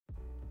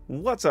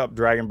What's up,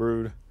 Dragon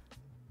Brood?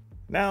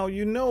 Now,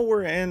 you know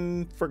we're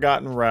in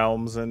Forgotten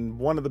Realms, and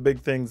one of the big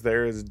things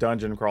there is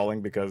dungeon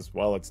crawling because,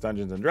 well, it's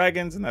Dungeons and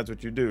Dragons, and that's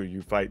what you do.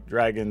 You fight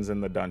dragons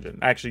in the dungeon.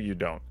 Actually, you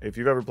don't. If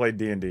you've ever played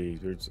D&D,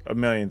 there's a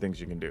million things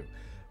you can do.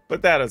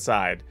 But that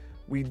aside,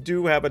 we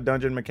do have a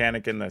dungeon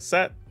mechanic in this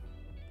set,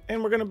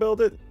 and we're going to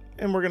build it,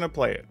 and we're going to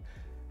play it.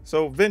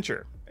 So,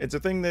 Venture. It's a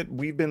thing that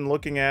we've been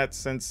looking at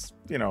since,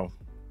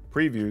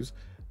 previews,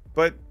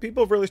 but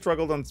people have really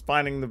struggled on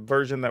finding the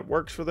version that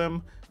works for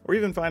them, or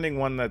even finding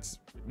one that's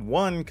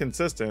one,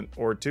 consistent,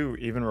 or two,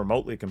 even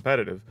remotely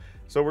competitive.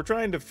 So we're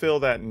trying to fill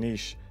that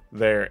niche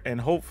there,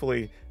 and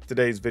hopefully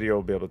today's video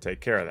will be able to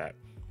take care of that.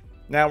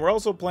 Now, we're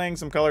also playing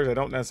some colors I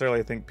don't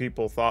necessarily think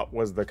people thought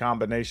was the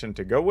combination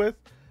to go with,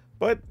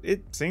 but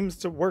it seems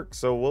to work,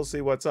 so we'll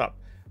see what's up.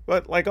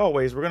 But like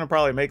always, we're going to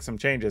probably make some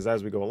changes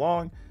as we go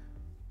along,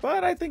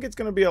 but I think it's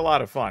going to be a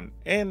lot of fun.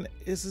 And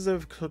this is a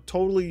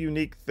totally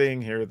unique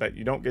thing here that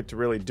you don't get to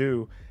really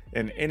do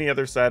in any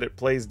other set. It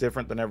plays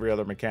different than every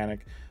other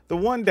mechanic. The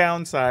one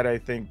downside, I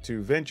think,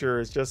 to Venture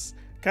is just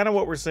kind of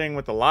what we're seeing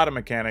with a lot of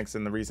mechanics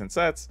in the recent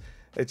sets.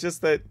 It's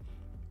just that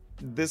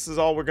this is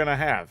all we're going to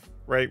have,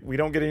 right? We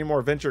don't get any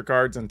more Venture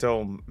cards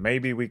until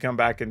maybe we come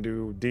back and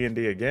do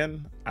D&D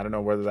again. I don't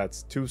know whether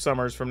that's 2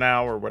 summers from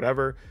now or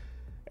whatever.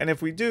 And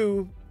if we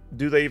do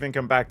they even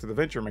come back to the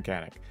Venture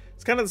mechanic?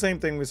 It's kind of the same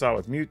thing we saw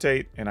with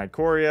Mutate and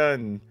Ikoria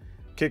and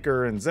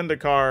Kicker and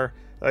Zendikar.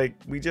 Like,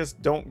 we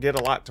just don't get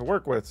a lot to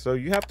work with, so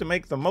you have to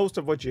make the most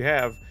of what you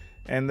have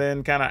and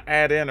then kind of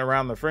add in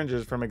around the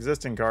fringes from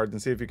existing cards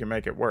and see if you can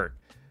make it work.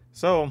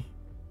 So,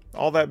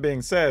 all that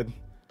being said,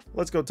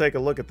 let's go take a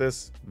look at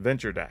this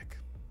Venture deck.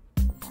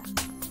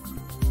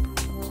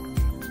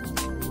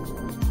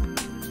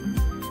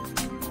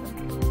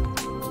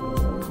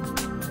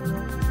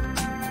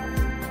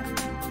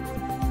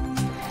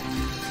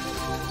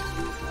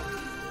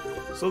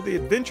 So the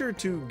adventure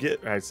to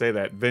get, I say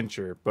that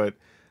venture, but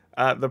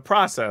the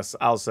process,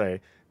 I'll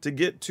say, to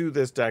get to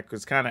this deck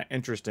was kind of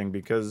interesting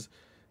because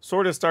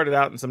sort of started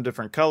out in some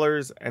different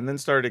colors and then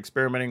started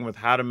experimenting with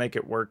how to make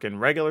it work in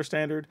regular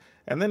standard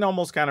and then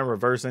almost kind of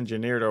reverse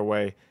engineered our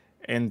way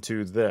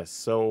into this.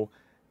 So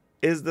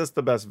is this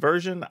the best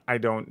version? I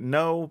don't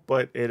know,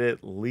 but it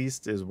at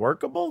least is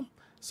workable.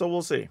 So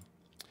we'll see.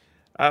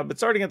 But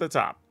starting at the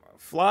top,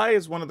 Fly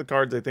is one of the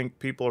cards I think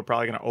people are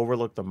probably going to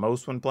overlook the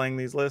most when playing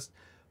these lists.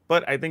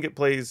 But I think it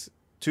plays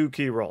 2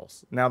 key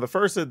roles. Now, the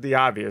first is the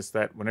obvious,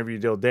 that whenever you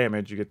deal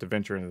damage, you get to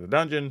venture into the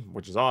dungeon,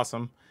 which is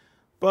awesome.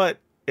 But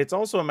it's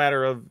also a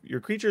matter of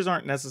your creatures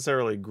aren't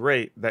necessarily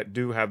great that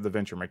do have the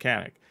venture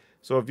mechanic.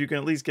 So if you can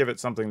at least give it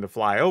something to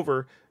fly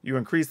over, you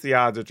increase the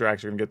odds that you're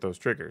actually going to get those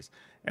triggers.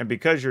 And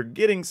because you're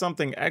getting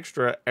something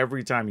extra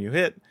every time you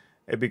hit,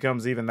 it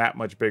becomes even that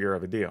much bigger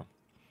of a deal.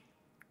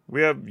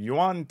 We have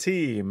Yuan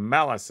Ti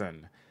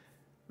Malison.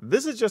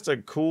 This is just a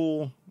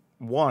cool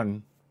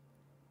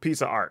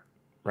piece of art,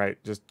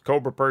 right? Just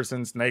Cobra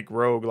person, Snake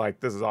Rogue, like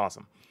this is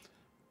awesome.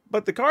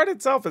 But the card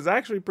itself is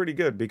actually pretty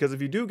good because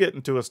if you do get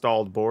into a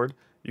stalled board,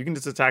 you can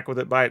just attack with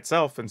it by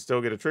itself and still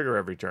get a trigger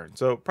every turn.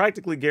 So it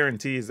practically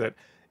guarantees that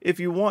if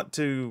you want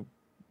to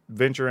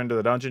venture into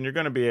the dungeon, you're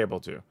going to be able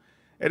to.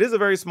 It is a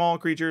very small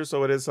creature,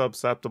 so it is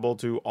susceptible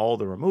to all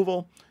the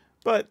removal,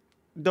 but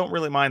don't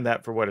really mind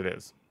that for what it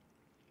is.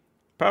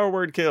 Power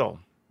Word Kill.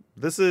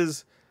 This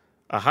is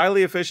a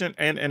highly efficient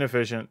and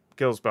inefficient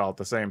kill spell at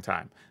the same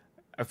time.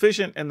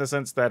 Efficient in the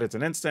sense that it's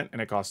an instant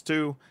and it costs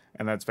 2,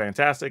 and that's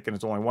fantastic, and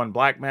it's only 1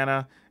 black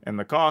mana and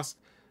the cost.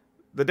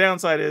 The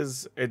downside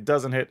is it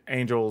doesn't hit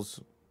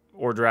angels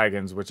or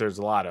dragons, which there's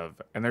a lot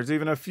of, and there's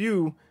even a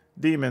few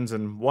demons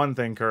and one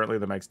thing currently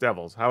that makes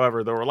devils.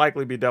 However, there will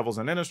likely be devils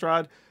in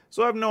Innistrad,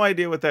 so I have no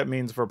idea what that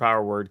means for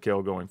Power Word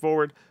Kill going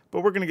forward,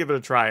 but we're going to give it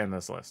a try in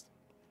this list.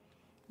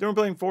 Then we're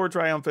playing 4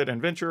 Triumphant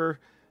Adventurer.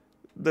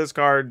 This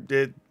card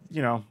did,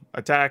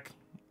 attack,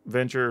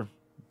 venture,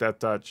 death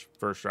touch,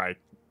 first strike.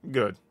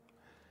 Good.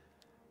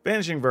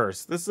 Vanishing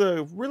Verse. This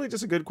is really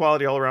just a good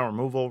quality all-around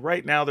removal.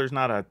 Right now, there's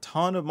not a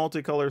ton of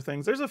multicolor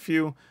things. There's a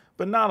few,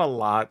 but not a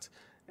lot.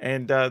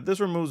 And this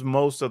removes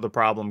most of the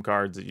problem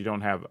cards that you don't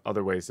have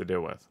other ways to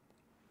deal with.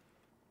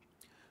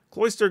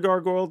 Cloister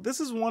Gargoyle. This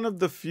is one of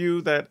the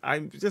few that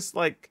I'm just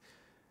like...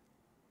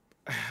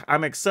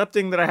 I'm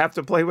accepting that I have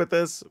to play with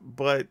this,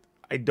 but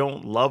I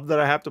don't love that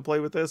I have to play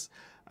with this.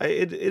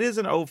 It is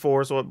an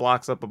 0/4, so it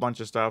blocks up a bunch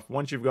of stuff.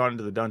 Once you've gone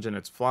into the dungeon,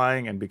 it's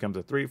flying and becomes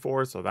a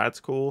 3/4, so that's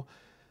cool.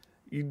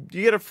 You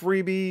get a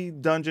freebie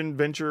dungeon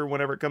venture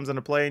whenever it comes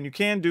into play, and you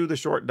can do the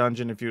short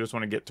dungeon if you just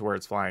want to get to where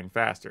it's flying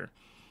faster.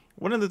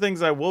 One of the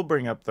things I will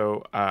bring up,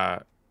 though,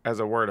 as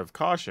a word of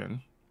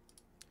caution,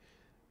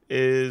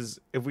 is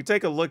if we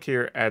take a look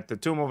here at the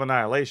Tomb of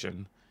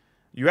Annihilation,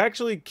 you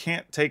actually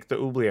can't take the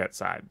Oubliette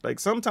side.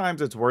 Like,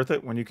 sometimes it's worth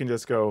it when you can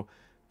just go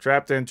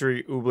Trapped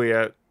Entry,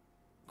 Oubliette,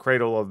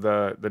 Cradle of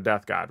the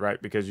Death God,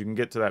 right? Because you can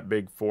get to that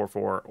big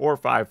 4/4 or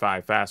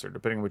 5/5 faster,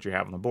 depending on what you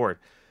have on the board.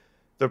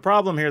 The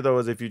problem here, though,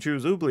 is if you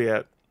choose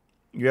Oubliette,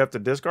 you have to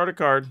discard a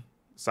card,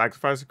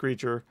 sacrifice a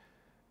creature,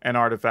 an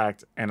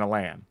artifact, and a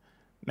land.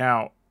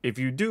 Now, if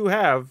you do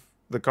have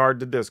the card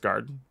to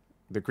discard,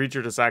 the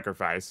creature to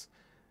sacrifice.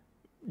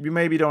 You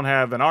maybe don't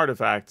have an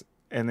artifact,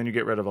 and then you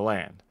get rid of a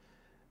land.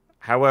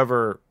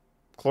 However,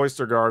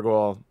 Cloister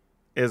Gargoyle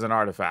is an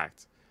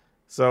artifact.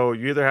 So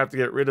you either have to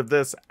get rid of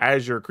this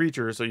as your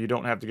creature so you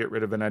don't have to get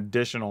rid of an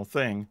additional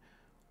thing,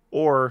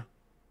 or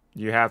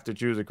you have to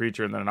choose a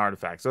creature and then an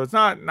artifact. So it's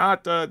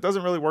not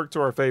doesn't really work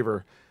to our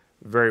favor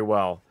very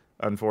well,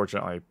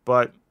 unfortunately.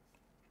 But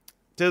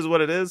tis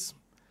what it is.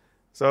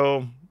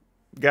 So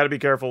got to be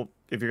careful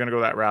if you're going to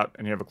go that route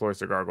and you have a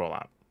Cloister Gargoyle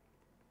out.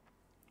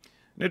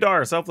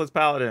 Nadar, Selfless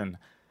Paladin.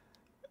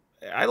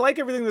 I like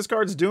everything this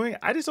card's doing.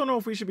 I just don't know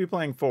if we should be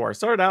playing 4. I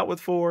started out with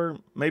 4.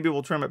 Maybe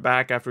we'll trim it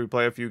back after we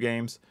play a few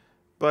games.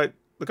 But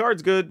the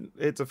card's good.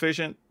 It's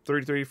efficient.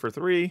 3/3 for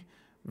 3.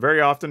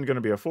 Very often going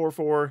to be a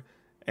 4/4.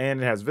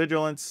 And it has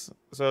Vigilance.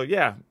 So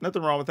yeah,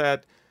 nothing wrong with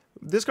that.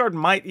 This card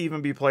might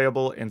even be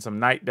playable in some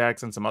night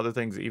decks and some other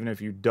things, even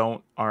if you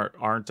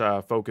aren't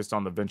focused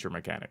on the Venture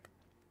mechanic.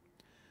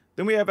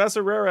 Then we have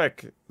Esper,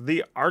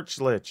 the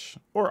Archlich,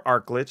 or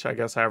Archlich, I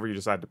guess, however you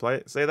decide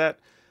to say that.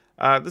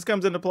 This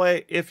comes into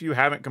play if you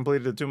haven't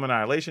completed the Tomb of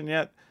Annihilation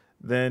yet.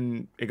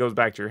 Then it goes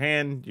back to your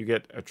hand. You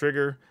get a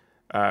trigger.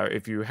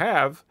 If you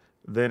have,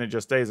 then it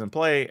just stays in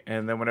play.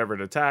 And then whenever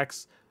it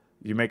attacks,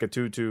 you make a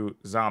 2/2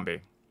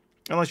 zombie.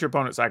 Unless your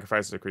opponent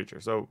sacrifices a creature.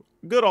 So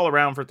good all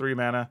around for 3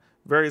 mana.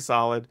 Very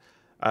solid.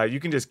 You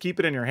can just keep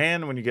it in your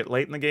hand when you get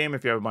late in the game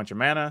if you have a bunch of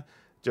mana.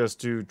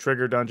 Just to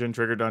trigger dungeon,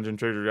 trigger dungeon,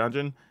 trigger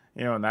dungeon.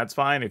 You know, and that's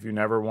fine. If you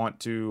never want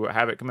to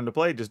have it come into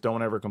play, just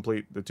don't ever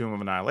complete the Tomb of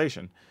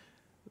Annihilation.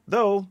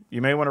 Though,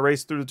 you may want to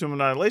race through the Tomb of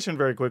Annihilation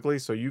very quickly,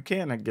 so you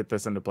can get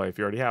this into play if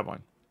you already have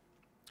one.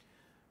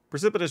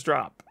 Precipitous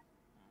Drop.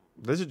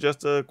 This is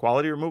just a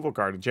quality removal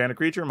card. Enchant a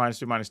creature,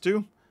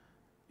 -2/-2.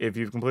 If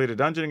you've completed a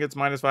dungeon, it gets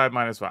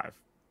 -5/-5.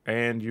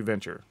 And you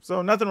venture.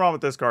 So nothing wrong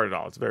with this card at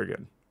all. It's very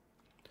good.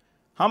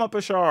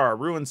 Hamapashar,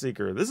 Ruin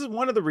Seeker. This is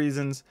one of the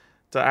reasons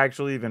to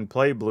actually even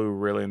play blue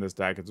really in this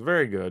deck. It's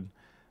very good.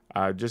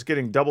 Just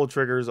getting double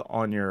triggers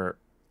on your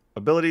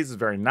abilities is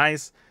very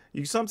nice.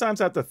 You sometimes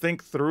have to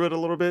think through it a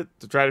little bit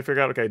to try to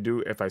figure out, okay,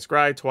 if I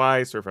scry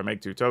twice, or if I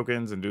make 2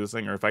 tokens and do this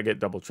thing, or if I get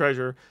double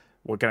treasure,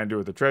 what can I do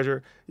with the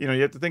treasure? You know,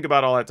 you have to think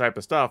about all that type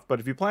of stuff. But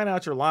if you plan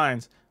out your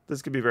lines,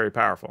 this could be very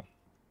powerful.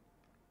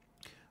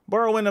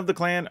 Borrowing of the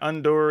Clan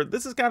Undur.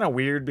 This is kind of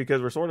weird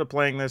because we're sort of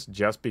playing this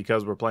just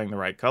because we're playing the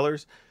right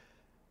colors.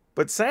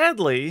 But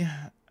sadly,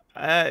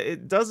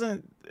 it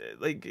doesn't,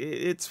 like,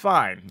 it's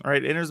fine. All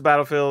right, enters the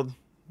battlefield,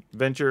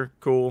 venture,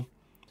 cool.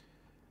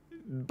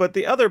 But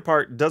the other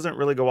part doesn't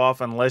really go off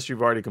unless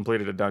you've already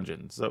completed a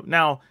dungeon. So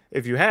now,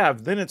 if you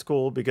have, then it's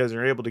cool because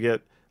you're able to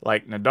get,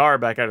 like, Nadar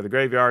back out of the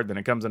graveyard, then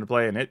it comes into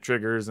play and it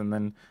triggers, and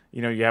then,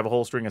 you know, you have a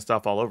whole string of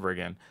stuff all over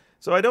again.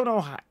 So I don't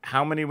know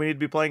how many we need to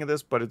be playing of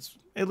this, but it's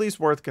at least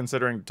worth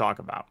considering to talk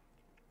about.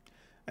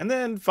 And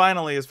then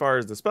finally, as far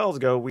as the spells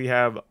go, we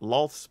have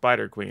Lolth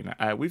Spider Queen.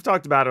 We've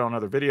talked about it on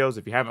other videos.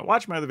 If you haven't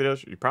watched my other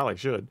videos, you probably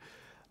should.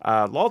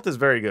 Lolth is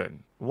very good.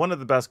 One of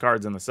the best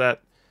cards in the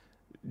set.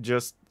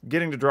 Just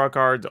getting to draw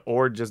cards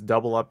or just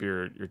double up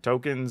your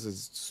tokens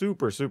is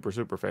super, super,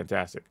 super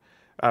fantastic.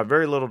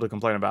 Very little to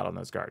complain about on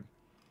this card.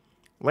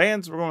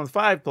 Lands, we're going with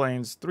 5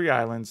 plains, 3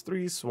 islands,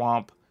 3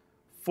 swamp,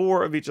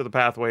 4 of each of the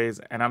pathways,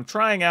 and I'm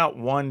trying out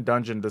 1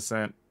 dungeon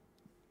descent.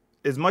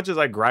 As much as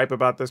I gripe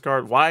about this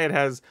card, why it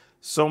has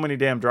so many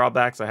damn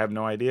drawbacks, I have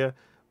no idea.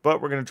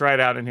 But we're going to try it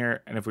out in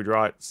here, and if we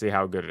draw it, see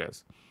how good it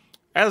is.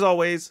 As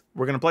always,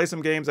 we're going to play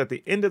some games. At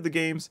the end of the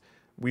games,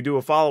 we do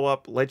a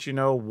follow-up, let you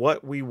know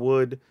what we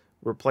would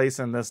replace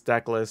in this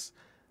deck list.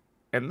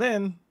 And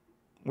then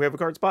we have a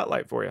card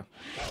spotlight for you.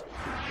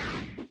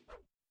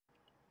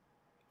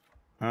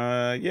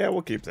 Yeah,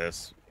 we'll keep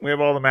this. We have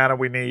all the mana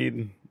we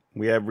need.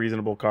 We have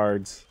reasonable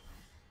cards.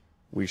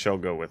 We shall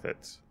go with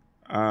it.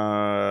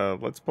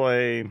 Let's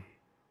play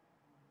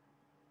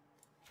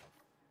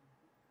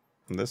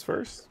this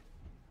first.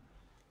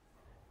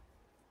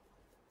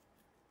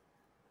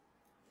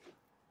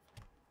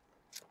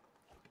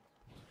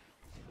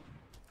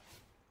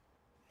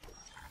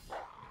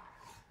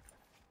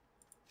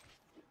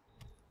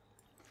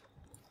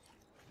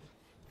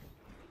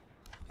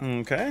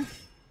 Okay.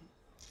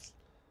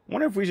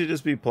 Wonder if we should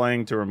just be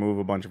playing to remove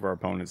a bunch of our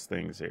opponent's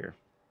things here.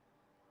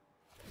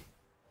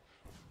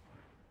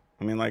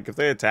 I mean, like, if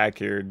they attack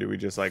here, do we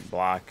just, like,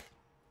 block?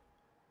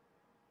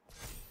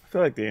 I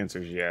feel like the answer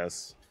is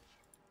yes.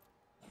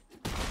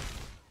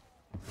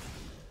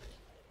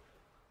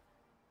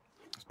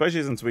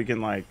 Especially since we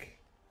can, like,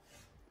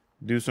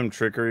 do some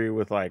trickery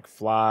with, like,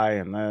 fly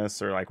and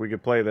this. Or, like, we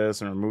could play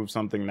this and remove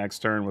something next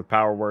turn with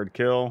power word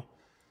kill.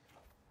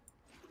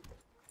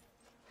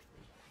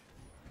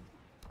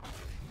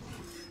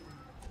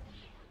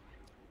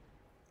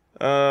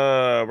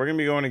 We're going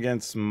to be going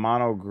against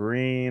mono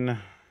green.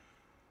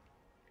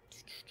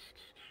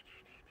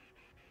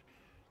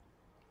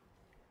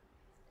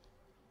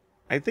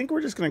 I think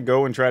we're just going to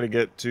go and try to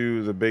get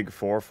to the big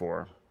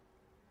 4/4.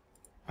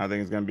 I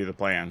think it's going to be the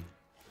plan.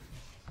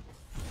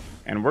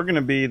 And we're going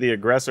to be the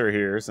aggressor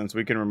here since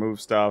we can remove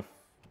stuff,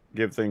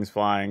 give things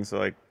flying. So,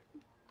 like,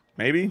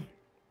 maybe?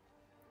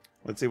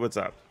 Let's see what's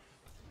up.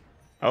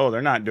 Oh,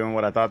 they're not doing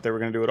what I thought they were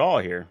going to do at all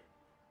here.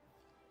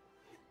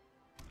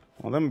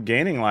 Well, them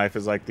gaining life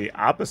is like the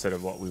opposite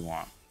of what we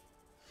want.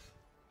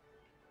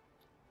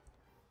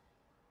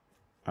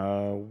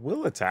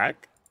 We'll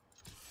attack.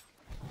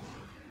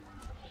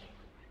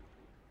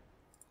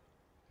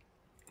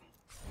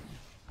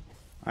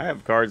 I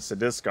have cards to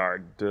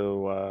discard.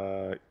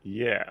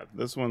 Yeah,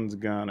 this one's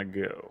gonna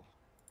go.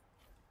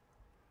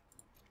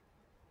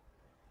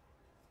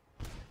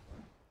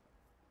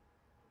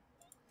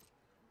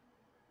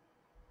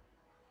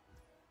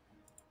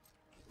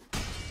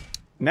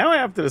 Now I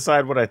have to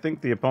decide what I think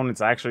the opponent's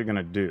actually going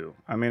to do.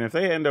 I mean, if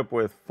they end up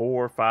with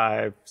 4,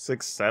 5,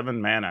 6, 7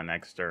 mana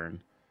next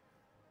turn,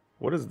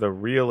 what is the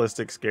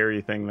realistic,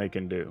 scary thing they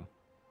can do?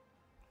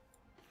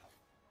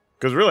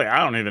 Because really, I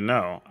don't even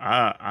know.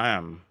 I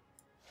am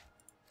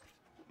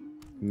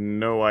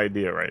no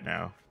idea right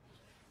now.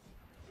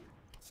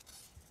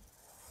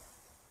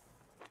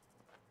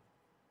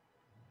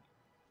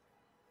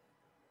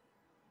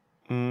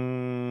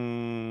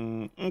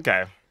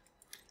 Okay.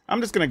 I'm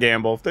just going to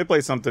gamble. If they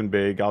play something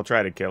big, I'll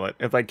try to kill it.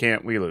 If I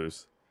can't, we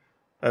lose.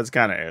 That's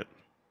kind of it.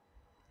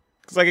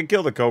 Because I could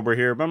kill the Cobra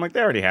here, but I'm like,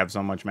 they already have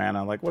so much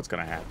mana. Like, what's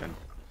going to happen?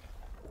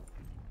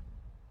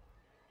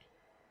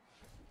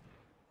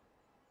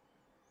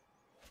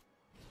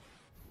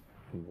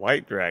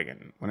 White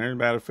Dragon. When in the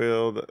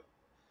battlefield,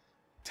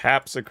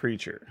 taps a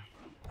creature.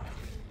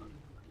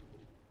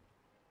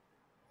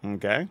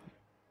 Okay.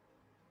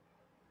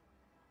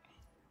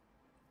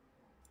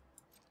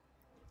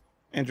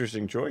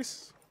 Interesting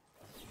choice.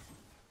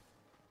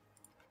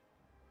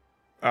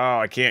 Oh,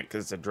 I can't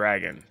because it's a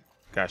dragon.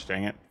 Gosh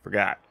dang it.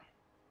 Forgot.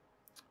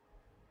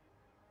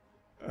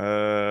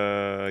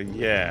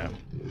 Yeah.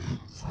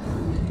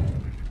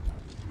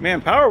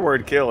 Man, Power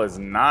Word Kill is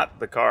not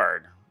the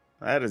card.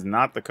 That is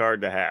not the card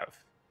to have.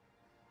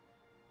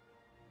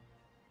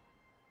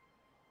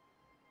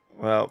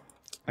 Well,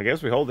 I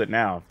guess we hold it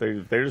now.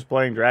 If they're just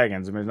playing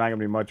dragons, I mean, there's not going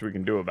to be much we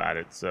can do about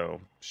it,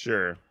 so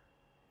sure.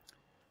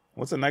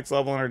 What's the next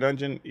level in our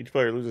dungeon? Each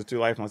player loses 2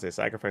 life unless they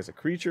sacrifice a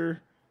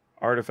creature,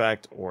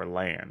 artifact, or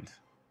land.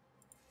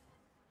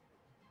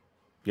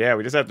 Yeah,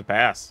 we just have to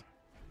pass.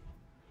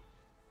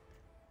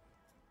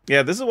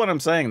 Yeah, this is what I'm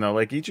saying, though.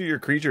 Like, each of your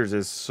creatures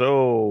is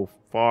so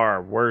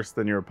far worse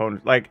than your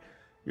opponent. Like,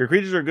 your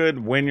creatures are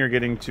good when you're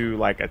getting to,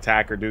 like,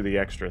 attack or do the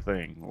extra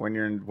thing. When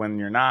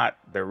you're not,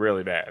 they're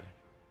really bad.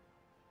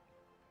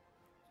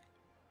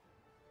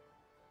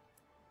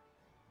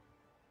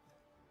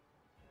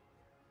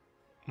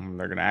 And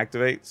they're going to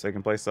activate so they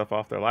can play stuff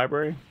off their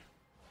library.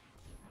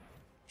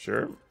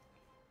 Sure.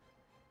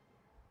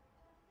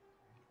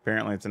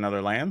 Apparently it's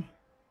another land.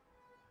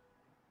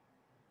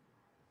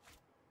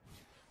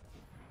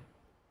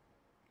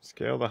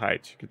 Scale the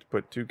height. You get to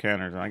put 2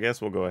 counters, and I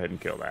guess we'll go ahead and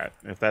kill that,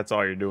 if that's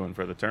all you're doing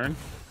for the turn.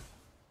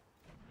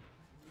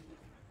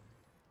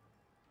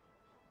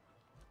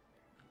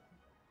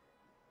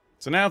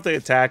 So now if they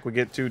attack, we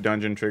get 2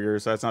 dungeon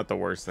triggers, so that's not the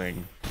worst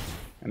thing.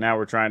 And now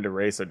we're trying to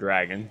race a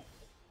dragon.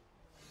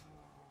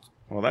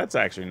 Well, that's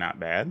actually not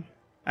bad.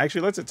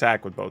 Actually, let's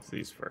attack with both of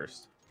these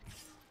first.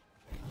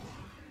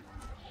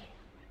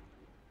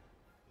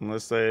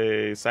 Unless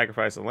they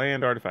sacrifice a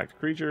land, artifact,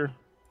 creature.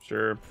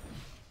 Sure.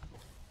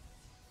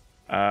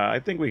 I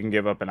think we can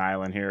give up an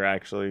island here,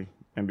 actually,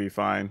 and be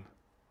fine.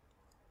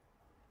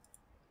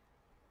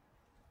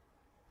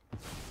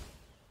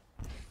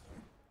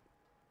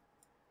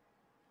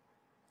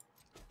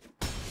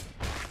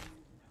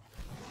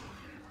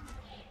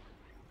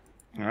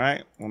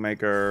 Alright, we'll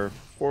make our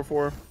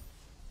 4/4.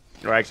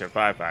 Or actually,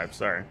 5/5,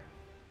 sorry.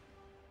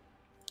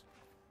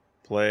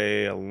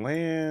 Play a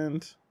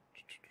land.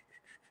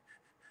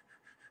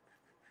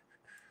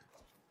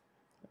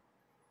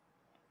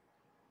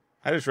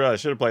 I just realized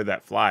I should have played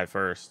that fly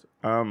first.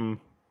 Yeah,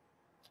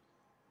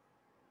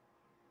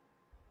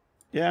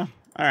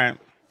 alright.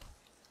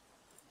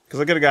 Because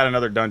I could have got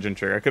another dungeon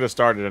trigger. I could have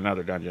started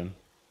another dungeon.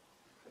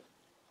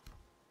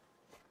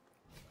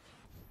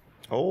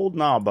 Old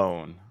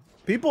Gnawbone.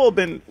 People have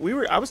been...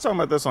 I was talking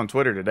about this on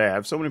Twitter today. I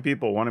have so many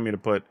people wanting me to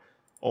put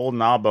Old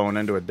Gnawbone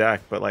into a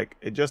deck, but, like,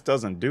 it just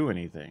doesn't do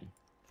anything.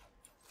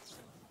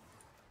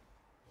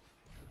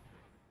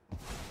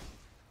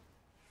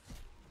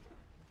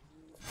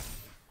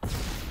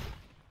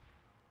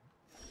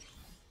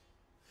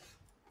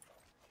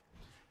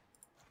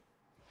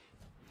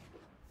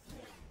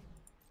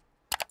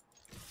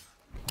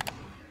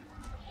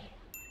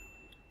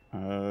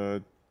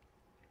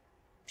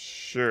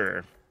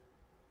 Sure.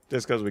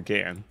 Just because we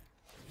can.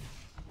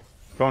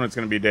 Opponent's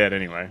going to be dead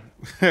anyway.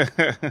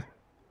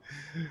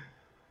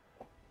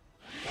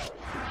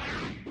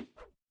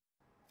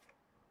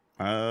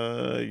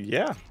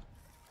 Yeah. I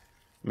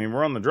mean,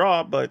 we're on the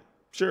draw, but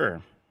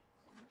sure.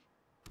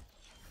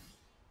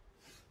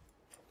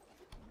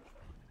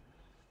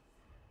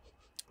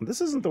 This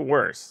isn't the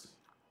worst.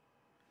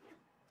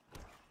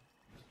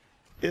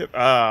 They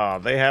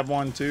have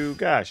one too?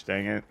 Gosh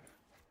dang it.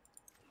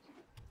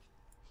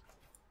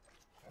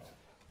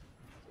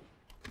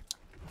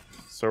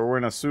 So we're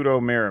in a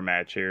pseudo mirror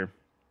match here.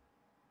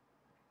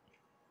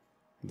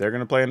 They're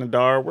going to play an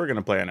Adar. We're going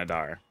to play an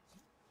Adar.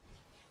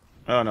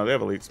 Oh, no, they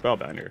have Elite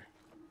Spellbinder.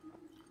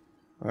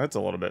 Well, that's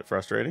a little bit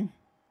frustrating.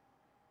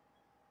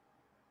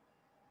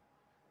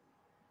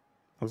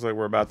 Looks like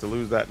we're about to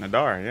lose that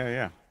Nadar.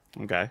 Yeah.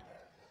 Okay.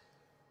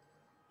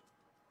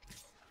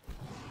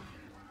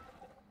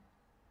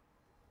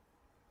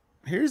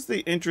 Here's the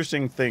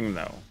interesting thing,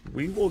 though.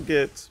 We will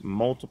get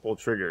multiple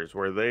triggers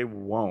where they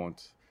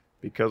won't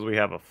because we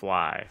have a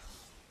fly.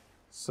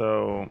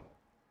 So,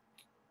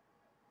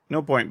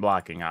 no point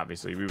blocking,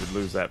 obviously. We would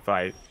lose that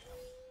fight.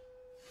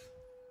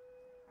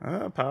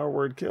 Power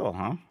word kill,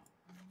 huh?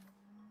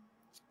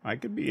 I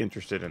could be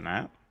interested in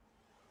that.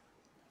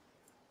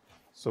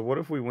 So what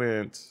if we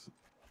went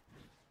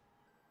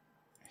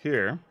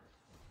here?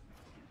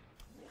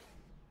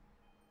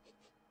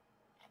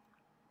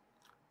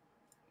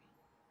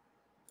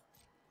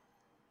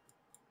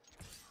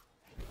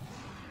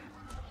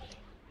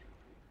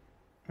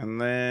 And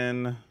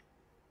then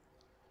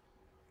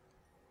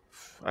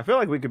I feel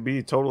like we could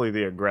be totally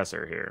the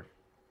aggressor here.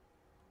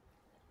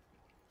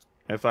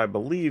 If I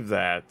believe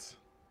that.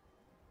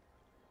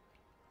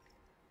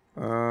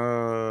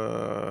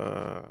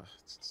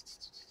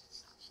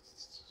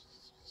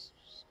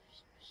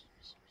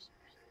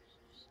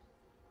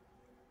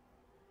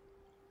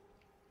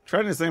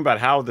 Trying to think about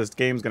how this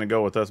game's going to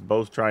go with us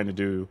both trying to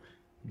do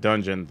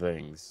dungeon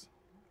things.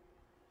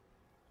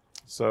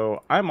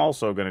 So I'm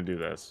also going to do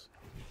this.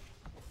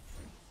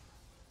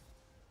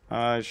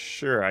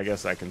 Sure, I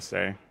guess I can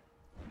stay.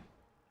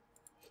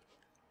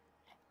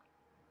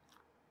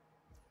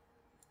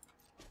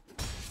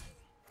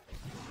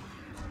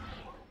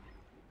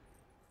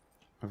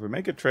 If we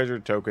make a treasure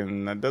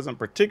token, that doesn't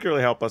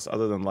particularly help us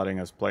other than letting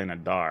us play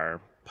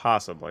Nadar.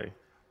 Possibly.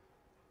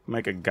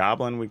 Make a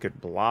goblin we could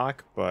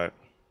block, but...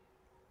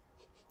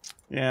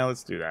 yeah,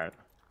 let's do that.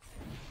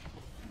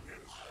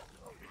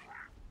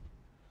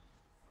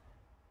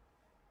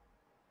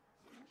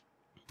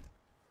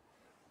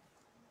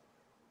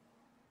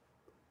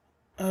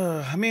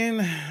 I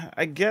mean,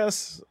 I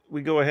guess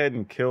we go ahead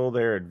and kill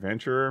their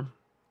adventurer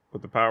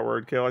with the power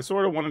word kill. I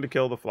sort of wanted to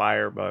kill the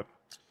flyer, but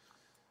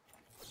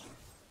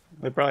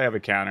they probably have a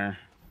counter.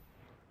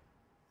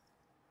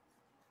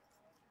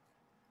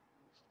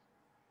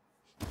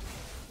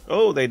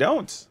 Oh, they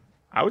don't.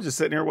 I was just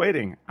sitting here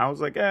waiting. I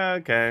was like,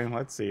 okay,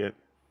 let's see it.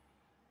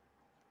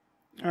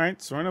 All right,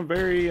 so we're in a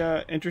very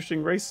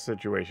interesting race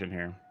situation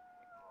here.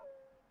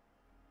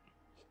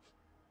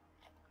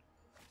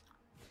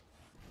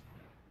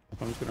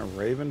 I'm just going to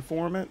Raven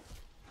form it.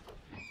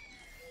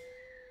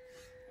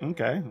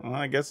 Okay, well,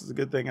 I guess it's a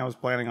good thing I was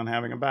planning on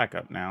having a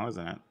backup now,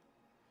 isn't it?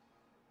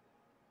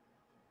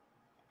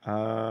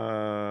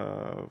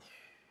 I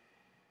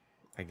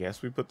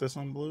guess we put this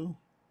on blue.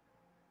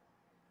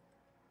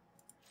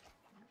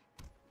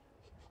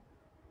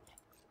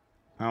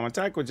 I'm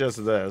attack with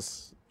just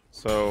this,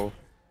 so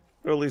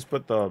we'll at least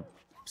put the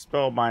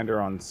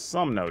Spellbinder on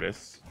some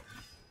notice.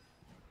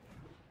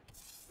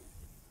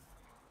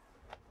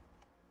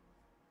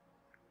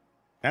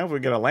 Now if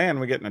we get a land,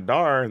 we get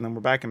Nadar, and then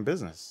we're back in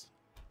business.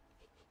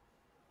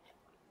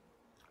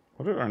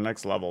 What are our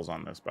next levels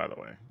on this, by the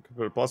way? Could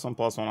put a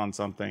 +1/+1 on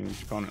something.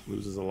 Each opponent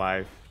loses a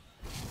life.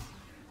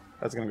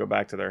 That's going to go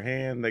back to their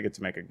hand. They get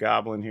to make a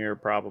goblin here,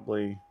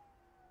 probably.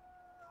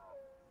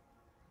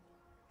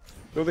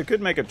 So they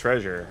could make a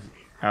treasure.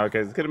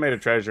 Okay, they could have made a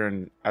treasure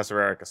in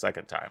Aetherhub a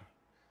second time,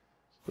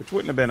 which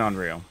wouldn't have been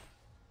unreal.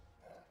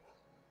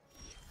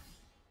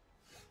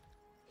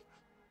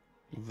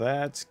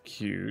 That's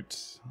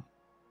cute.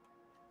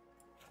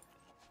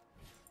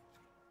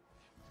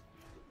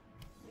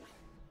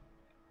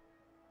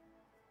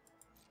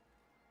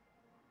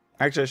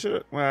 Actually, I should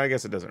have... well, I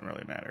guess it doesn't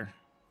really matter.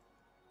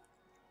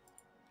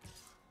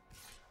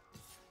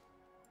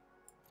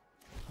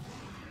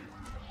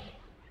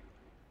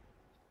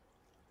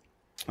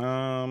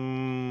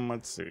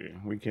 Let's see.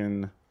 We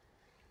can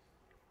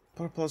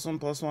put a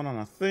 +1/+1 on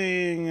a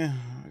thing.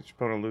 Each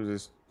opponent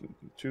loses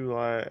 2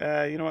 life.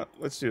 You know what?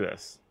 Let's do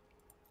this.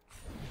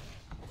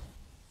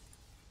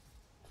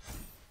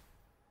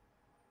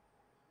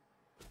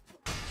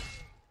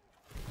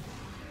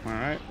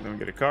 Alright, then we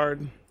get a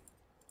card.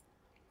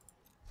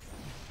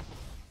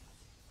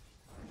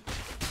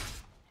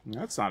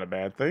 That's not a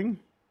bad thing.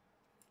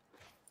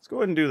 Let's go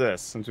ahead and do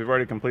this, since we've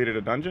already completed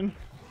a dungeon.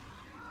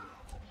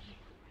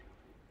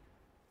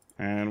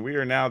 And we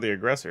are now the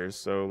aggressors,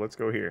 so let's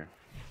go here.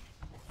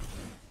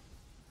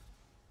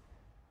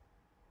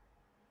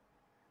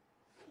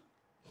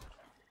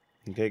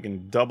 Okay,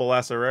 can double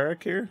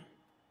Aetherhub here.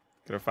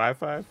 Get a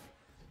 5/5.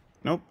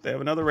 Nope, they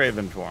have another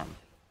Raven form.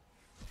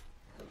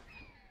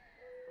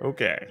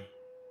 Okay.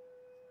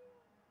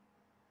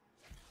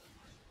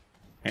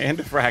 And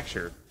a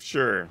fracture,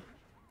 sure.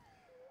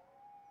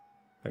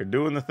 They're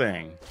doing the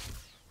thing.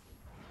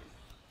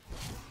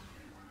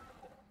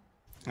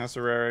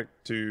 Aetherhub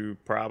to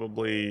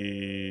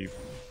probably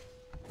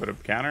put a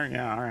counter.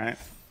 Yeah, all right.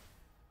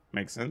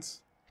 Makes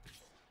sense.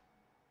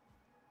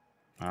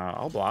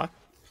 I'll block.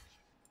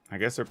 I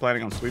guess they're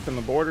planning on sweeping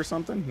the board or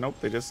something. Nope,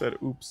 they just said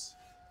oops.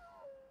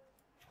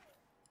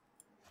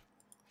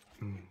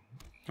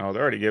 Oh,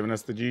 they're already giving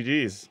us the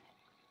GGs.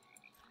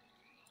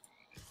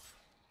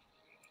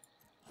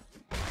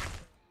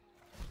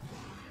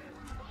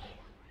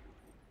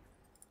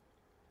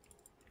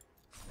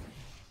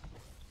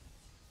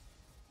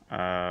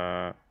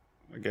 I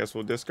guess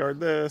we'll discard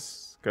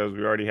this because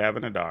we already have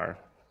an Adar.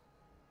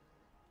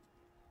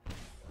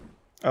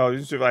 Oh,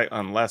 you should like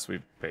unless we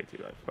pay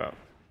 2 life. Well,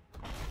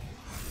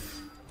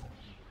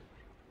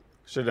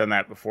 should have done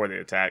that before the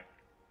attack.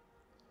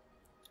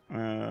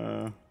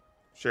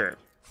 Sure.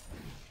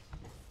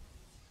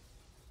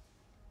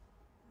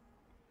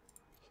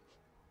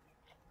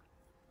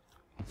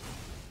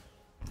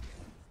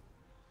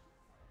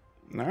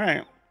 All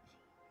right.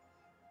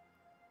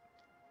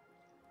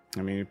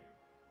 I mean,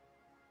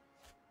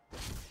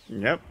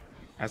 yep.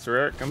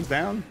 Aetherhub comes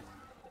down.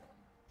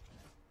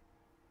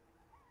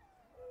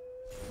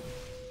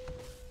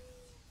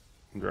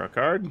 Draw a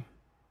card.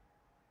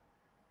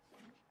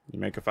 You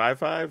make a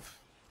 5/5.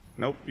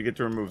 Nope, you get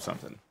to remove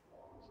something.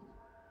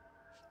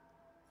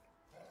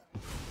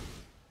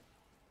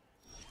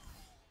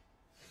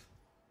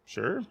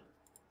 Sure.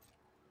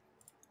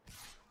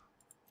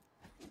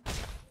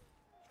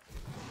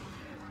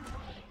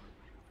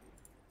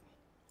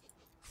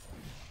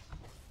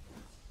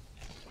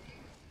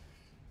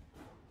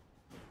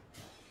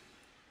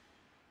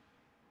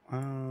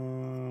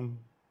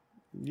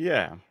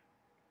 Yeah.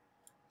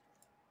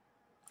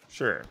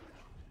 Sure.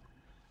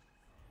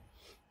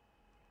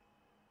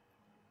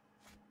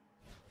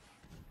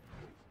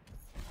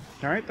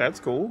 All right, that's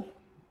cool.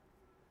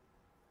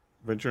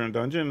 Venture in a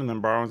dungeon, and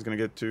then Borrowing's going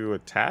to get to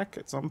attack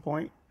at some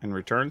point and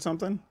return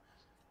something,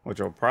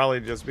 which will probably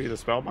just be the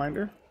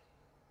Spellbinder.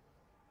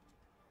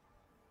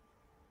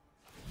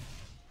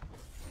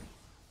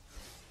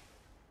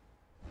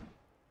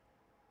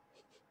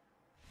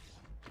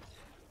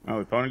 Oh,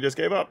 the opponent just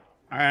gave up.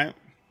 All right.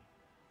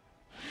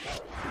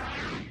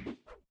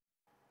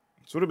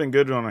 This would have been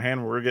good on a hand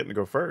where we're getting to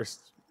go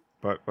first,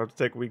 but we'll have to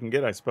take what we can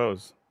get, I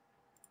suppose.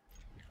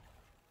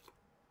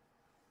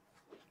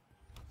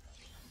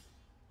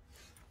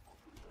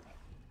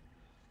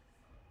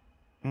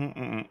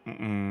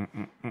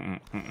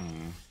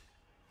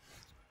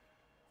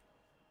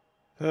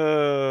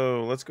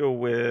 Oh, let's go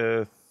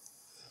with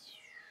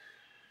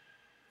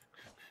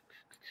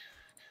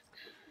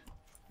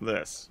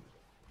this.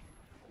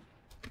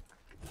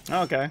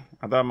 Okay,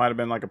 I thought it might have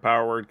been like a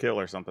power word kill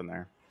or something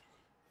there.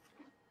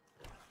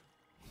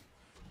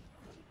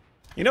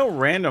 You know,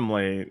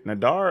 randomly,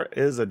 Nadar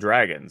is a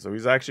dragon, so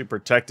he's actually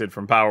protected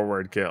from power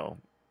word kill.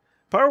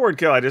 Power word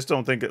kill, I just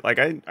don't think it, like,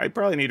 I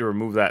probably need to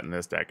remove that in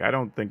this deck. I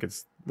don't think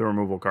it's the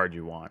removal card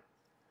you want.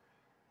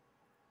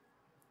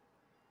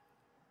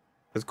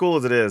 As cool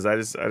as it is, I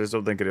just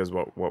don't think it is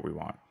what we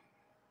want.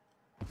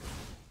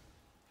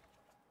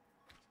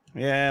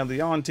 Yeah, the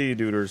Yonti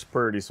Duder's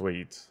pretty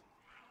sweet.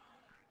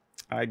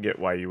 I get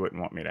why you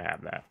wouldn't want me to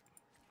have that.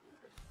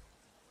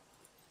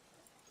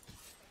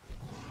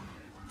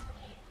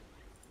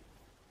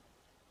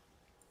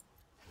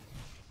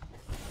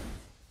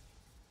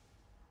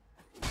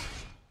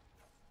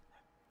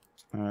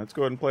 Let's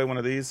go ahead and play one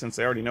of these since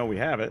they already know we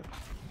have it.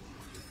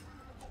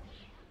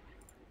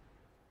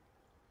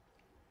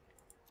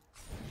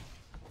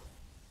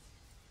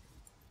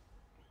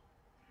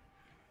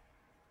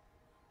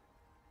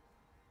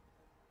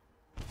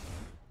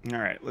 All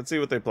right, let's see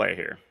what they play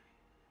here.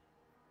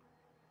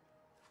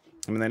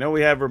 I mean, they know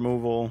we have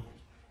removal.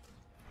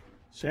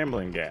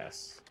 Shambling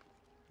Gas.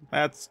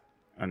 That's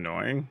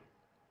annoying.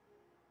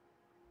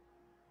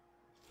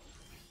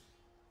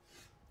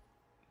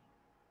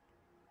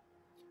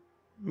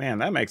 Man,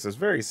 that makes us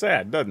very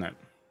sad, doesn't it?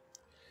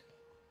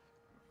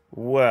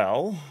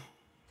 Well.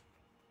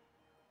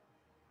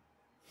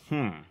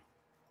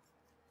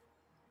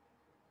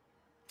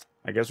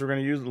 I guess we're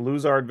going to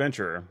lose our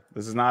adventurer.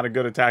 This is not a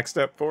good attack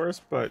step for us,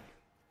 but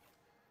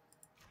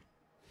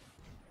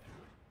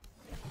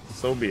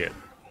so be it.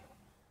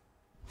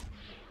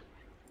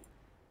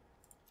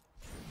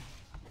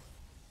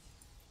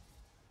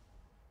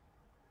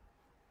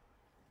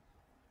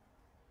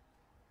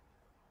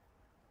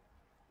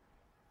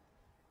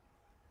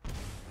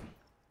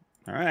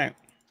 All right.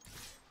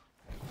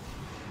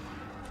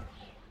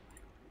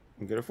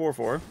 We'll get a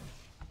 4/4.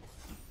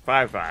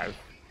 5/5,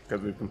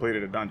 because we've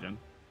completed a dungeon.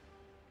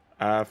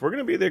 If we're going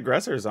to be the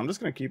aggressors, I'm just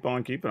going to keep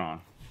on keeping on.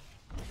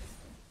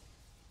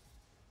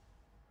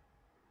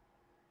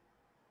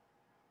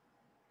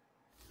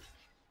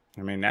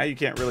 I mean, now you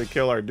can't really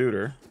kill our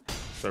Duder,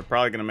 so they're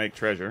probably going to make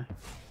treasure.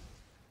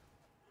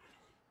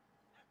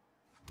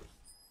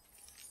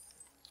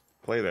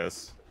 Play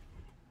this.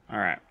 All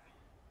right.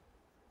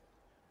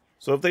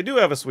 So if they do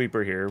have a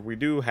sweeper here, we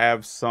do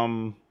have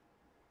some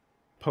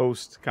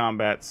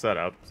post-combat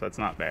setup, so that's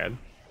not bad.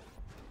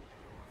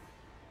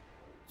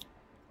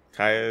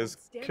 Kaya is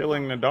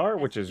killing Nadar,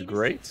 which is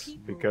great,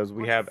 because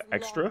we have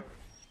extra.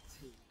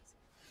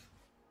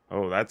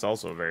 Oh, that's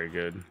also very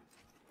good.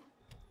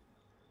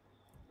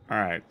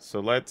 Alright, so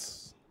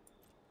let's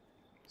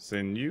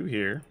send you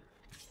here.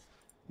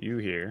 You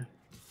here.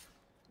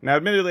 Now,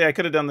 admittedly, I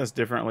could have done this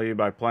differently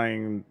by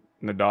playing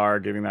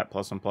Nadar giving that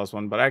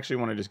 +1/+1, but I actually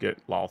want to just get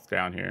Loth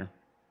down here.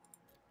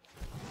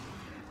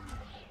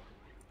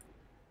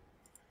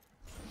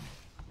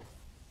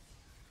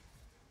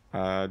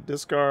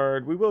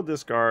 Discard. We will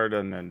discard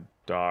a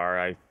Nadar,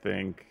 I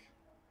think.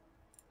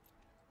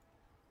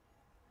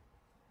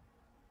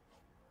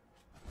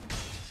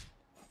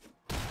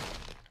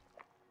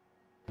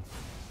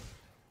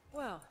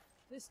 Well,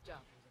 this job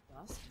was a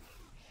bust.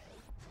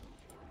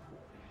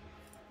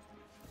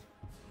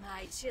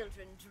 My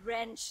children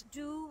drench,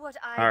 do what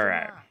I All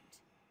demand. right.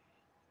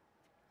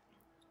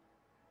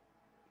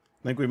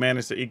 I think we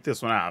managed to eke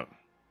this one out.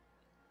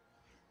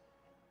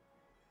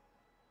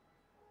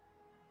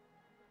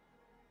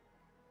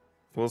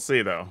 We'll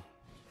see, though.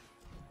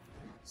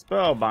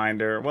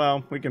 Spellbinder.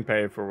 Well, we can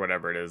pay for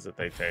whatever it is that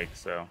they take,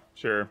 so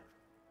sure.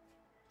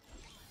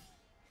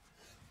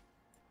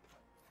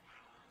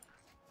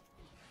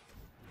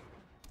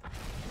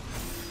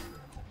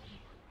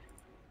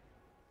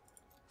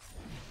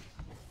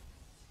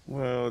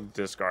 We'll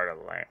discard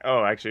a land.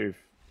 Oh, actually,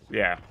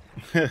 yeah.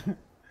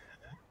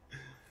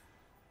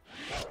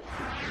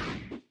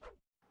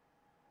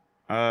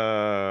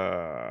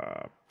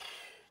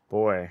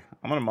 Boy,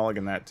 I'm gonna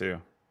mulligan that too.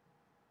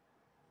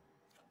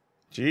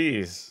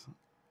 Jeez,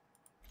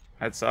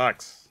 that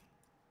sucks.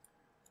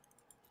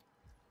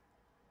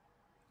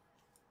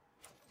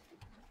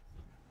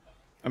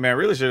 I mean, I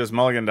really should have just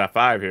mulliganed to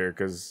 5 here,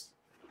 because,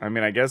 I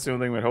mean, I guess the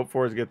only thing we'd hope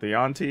for is get the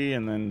Yonti,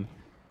 and then...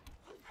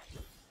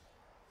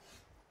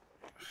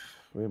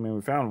 I mean,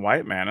 we found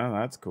white mana.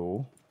 That's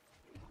cool.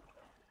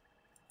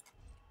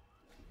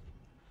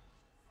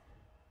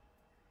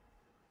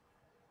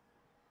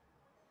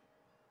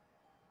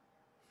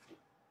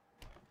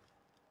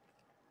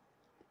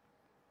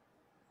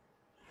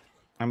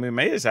 I mean, we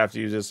may just have to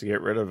use this to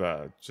get rid of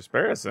a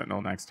Jaspera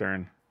Sentinel next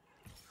turn.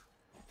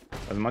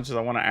 As much as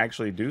I want to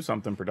actually do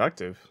something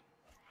productive.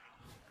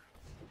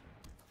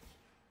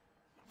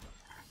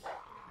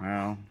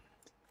 Well,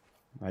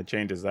 that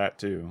changes that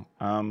too.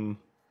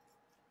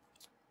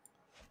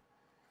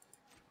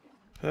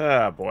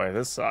 Ah, boy,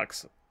 this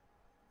sucks.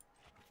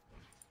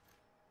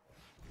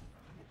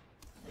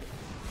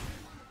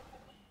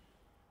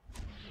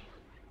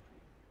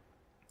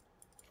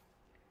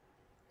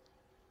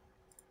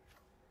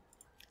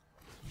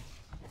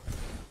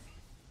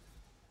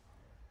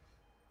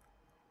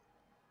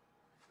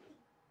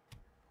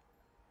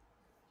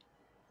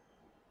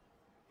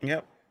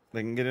 Yep,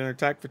 they can get an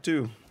attack for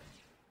 2.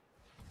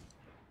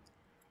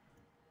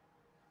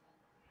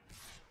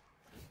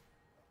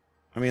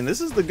 I mean, this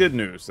is the good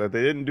news, that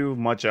they didn't do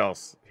much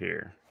else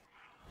here.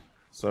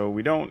 So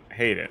we don't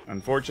hate it.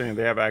 Unfortunately,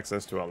 they have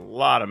access to a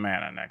lot of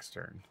mana next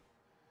turn.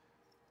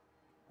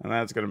 And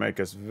that's going to make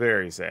us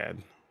very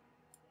sad.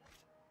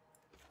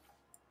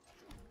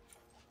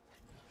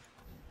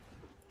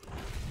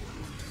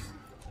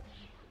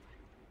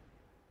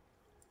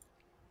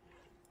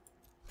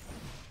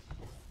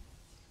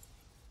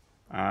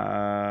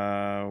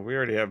 We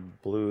already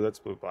have blue. That's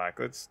blue-black.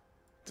 Let's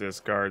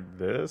discard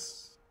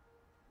this.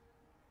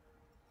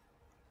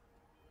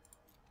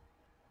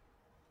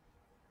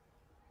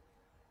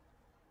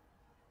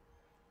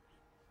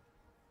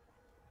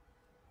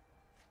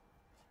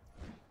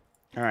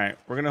 All right,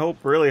 we're going to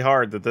hope really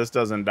hard that this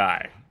doesn't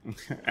die.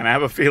 And I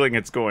have a feeling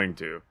it's going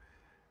to.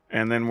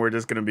 And then we're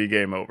just going to be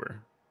game over.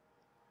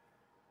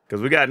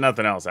 Because we got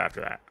nothing else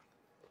after that.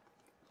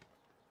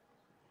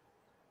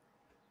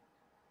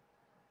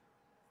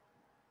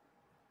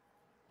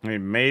 I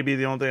mean, maybe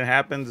the only thing that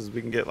happens is we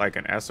can get like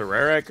an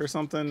Esper or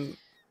something.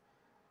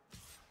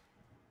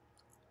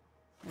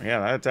 Yeah,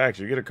 that attacks.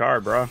 You get a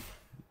card, bro.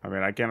 I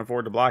mean, I can't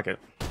afford to block it.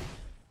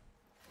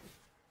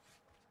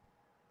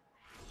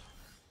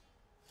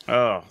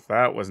 Oh,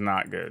 that was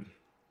not good.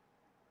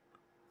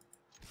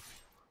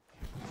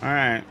 All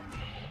right.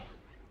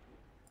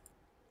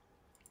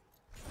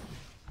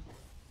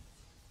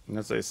 I'm going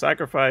to say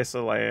sacrifice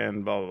a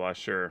land, blah, blah, blah.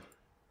 Sure.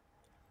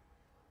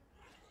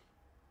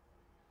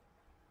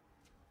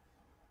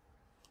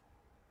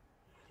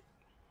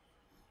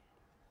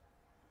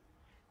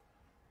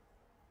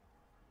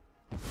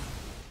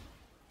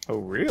 Oh,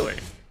 really?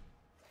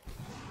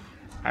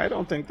 I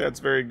don't think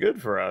that's very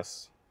good for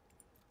us.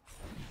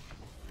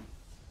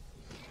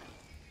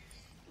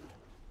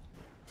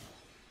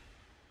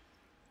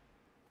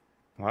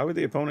 Why would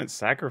the opponent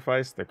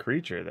sacrifice the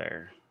creature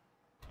there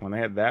when they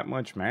had that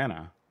much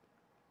mana?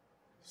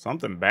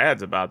 Something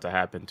bad's about to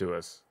happen to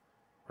us,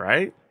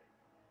 right?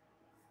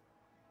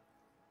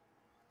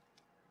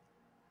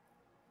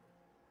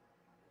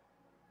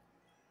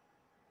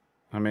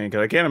 I mean,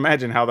 'cause I can't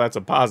imagine how that's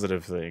a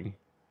positive thing.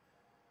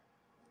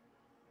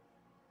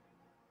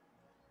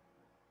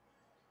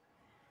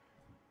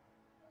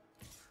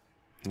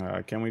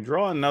 Can we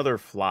draw another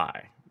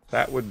fly?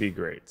 That would be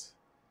great.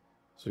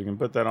 So we can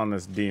put that on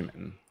this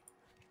demon.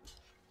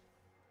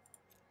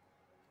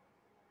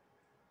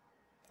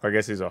 I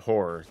guess he's a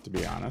horror, to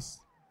be honest.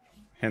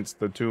 Hence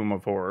the Tomb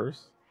of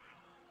Horrors.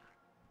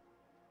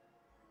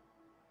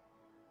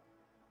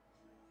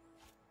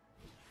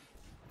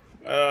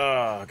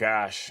 Oh,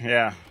 gosh.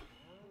 Yeah.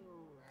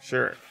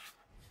 Sure.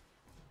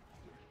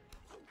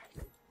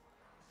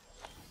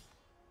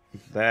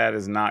 That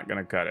is not going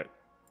to cut it.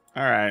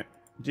 All right.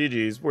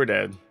 GG's. We're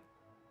dead.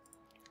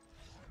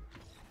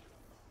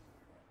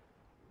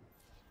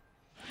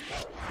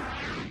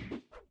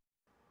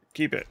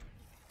 Keep it.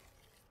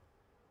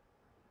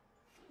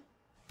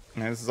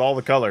 And this is all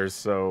the colors,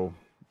 so...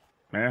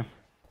 yeah.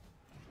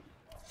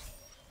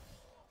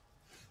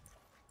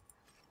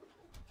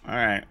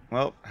 Alright.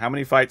 Well, how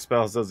many fight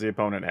spells does the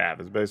opponent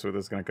have? Is basically what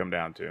this is going to come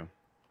down to.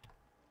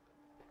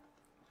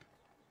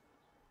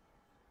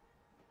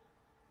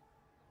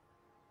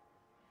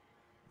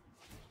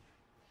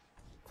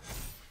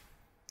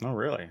 Oh,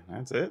 really?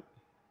 That's it?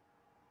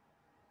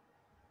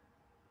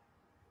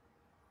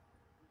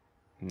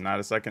 Not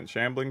a second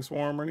Shambling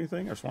Swarm or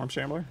anything? Or Swarm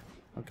Shambler?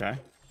 Okay.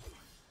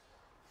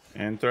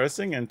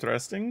 Interesting,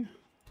 interesting.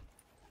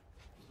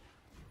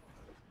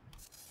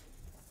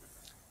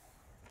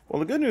 Well,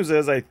 the good news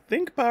is I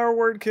think Power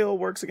Word Kill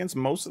works against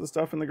most of the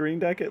stuff in the green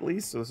deck at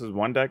least. So this is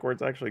one deck where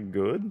it's actually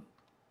good.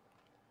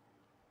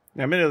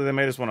 Yeah, admittedly, they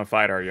may just want to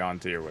fight our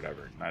Yuan-Ti or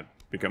whatever. That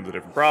becomes a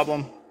different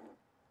problem.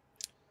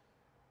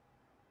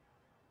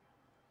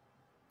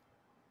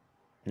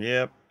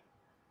 Yep.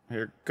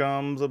 Here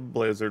comes a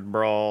Blizzard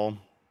Brawl.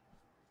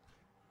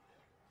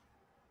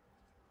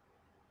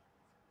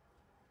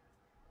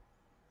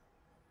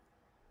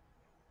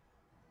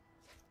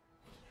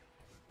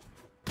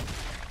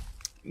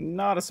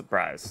 Not a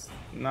surprise.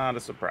 Not a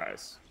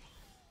surprise.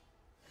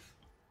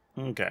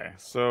 Okay,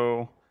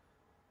 so...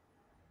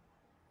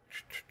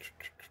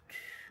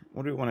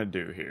 what do we want to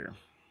do here?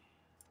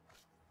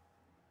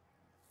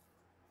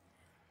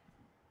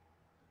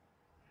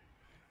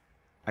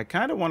 I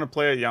kind of want to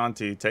play a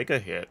Yuan-Ti, take a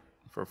hit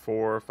for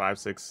 4, 5,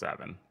 6,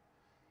 7.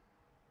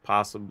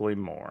 Possibly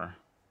more.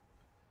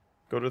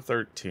 Go to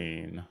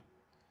 13.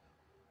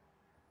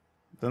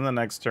 Then the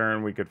next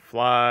turn we could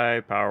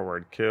fly, Power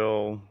Word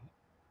Kill.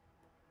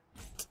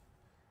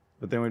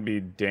 But then we'd be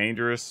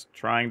dangerous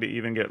trying to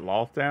even get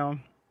Loth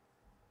down.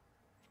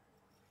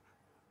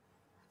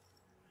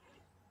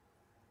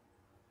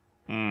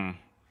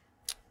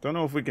 Don't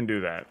know if we can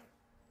do that.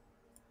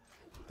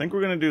 I think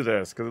we're going to do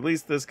this, because at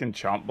least this can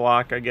chump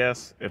block, I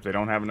guess, if they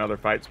don't have another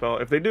fight spell.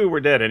 If they do, we're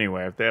dead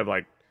anyway, if they have,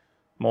 like,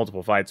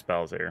 multiple fight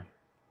spells here.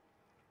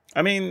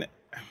 I mean,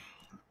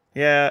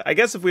 yeah, I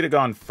guess if we'd have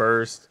gone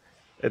first,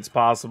 it's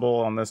possible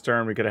on this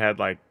turn we could have had,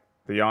 like,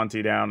 the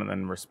Yuan-Ti down and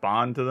then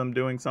respond to them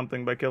doing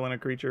something by killing a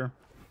creature.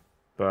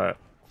 But,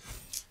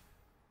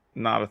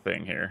 not a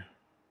thing here.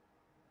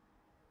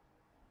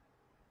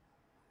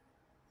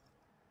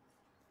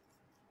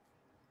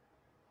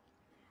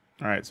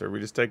 Alright, so are we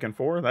just taking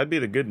 4? That'd be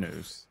the good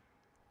news.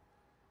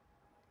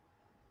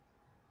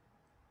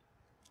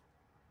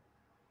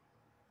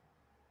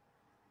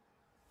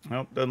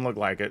 Nope, doesn't look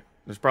like it.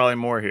 There's probably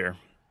more here.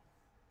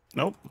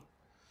 Nope.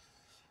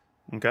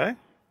 Okay.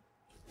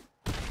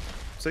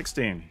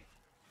 16.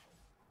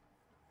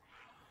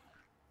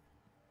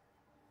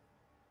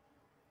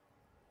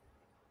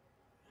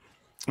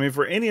 I mean,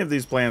 for any of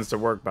these plans to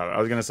work, by the way, I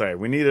was going to say,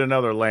 we need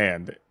another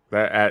land,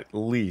 that at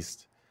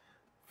least,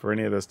 for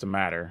any of this to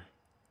matter.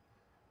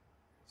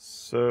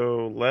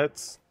 So,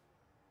 let's...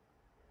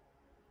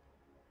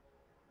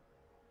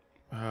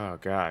 oh,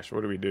 gosh,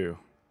 what do we do?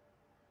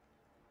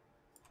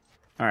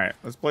 Alright,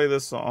 let's play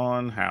this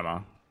on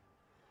Hama.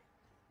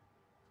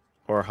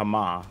 Or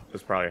Hama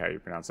is probably how you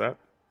pronounce that.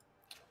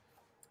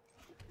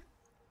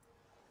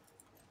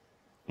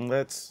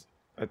 Let's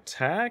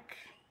attack.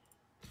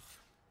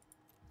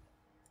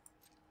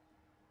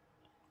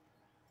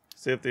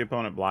 See if the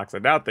opponent blocks. I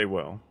doubt they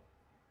will.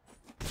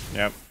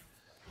 Yep.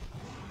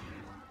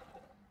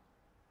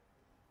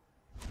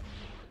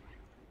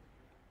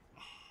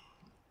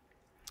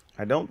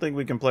 I don't think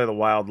we can play the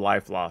wild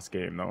life loss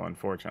game, though,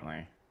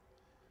 unfortunately.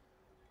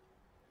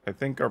 I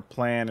think our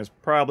plan is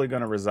probably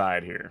going to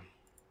reside here.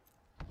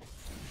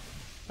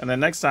 And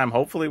then next time,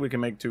 hopefully, we can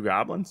make 2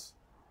 goblins.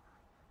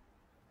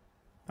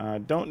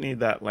 Don't need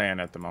that land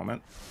at the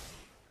moment.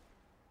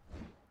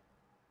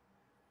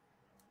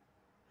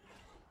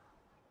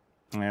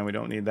 And we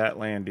don't need that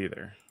land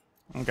either.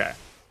 Okay.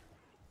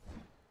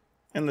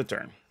 End the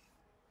turn.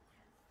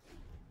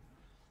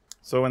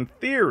 So in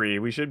theory,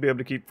 we should be able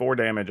to keep 4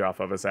 damage off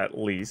of us at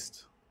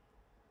least.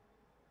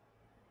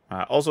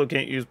 Also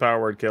can't use Power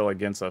Word Kill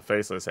against a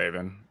Faceless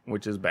Haven,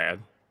 which is bad.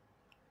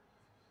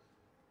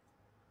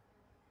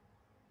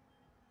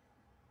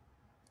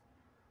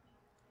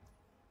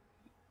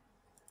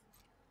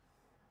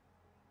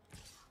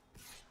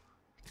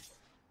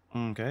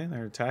 Okay,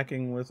 they're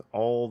attacking with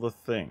all the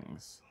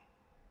things.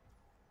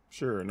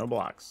 Sure, no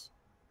blocks.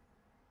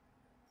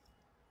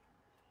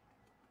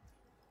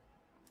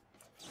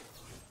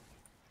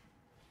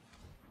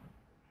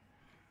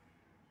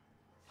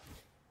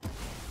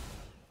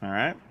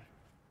 Alright.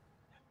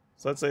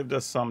 So that saved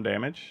us some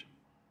damage.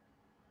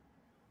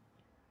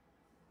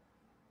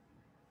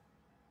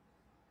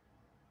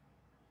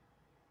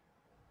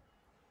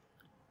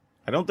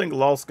 I don't think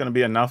Lulth's going to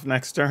be enough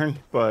next turn,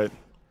 but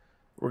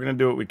we're going to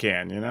do what we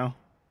can, you know?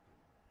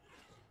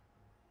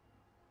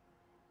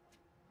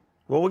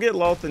 Well, we'll get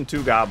Loth and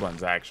 2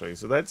 goblins, actually.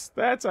 So that's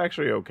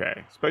actually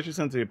okay. Especially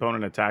since the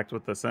opponent attacked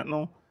with the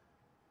Sentinel.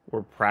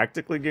 We're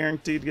practically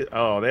guaranteed to get...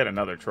 Oh, they had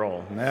another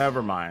troll.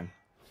 Never mind.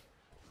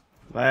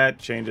 That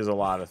changes a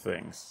lot of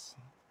things.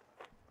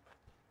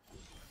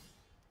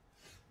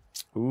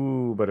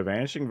 Ooh, but a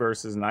Vanishing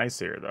Verse is nice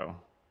here, though.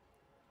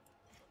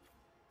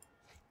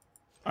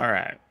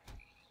 Alright.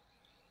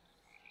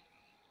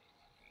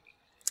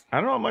 I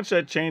don't know how much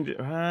that changes.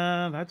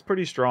 That's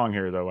pretty strong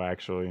here, though,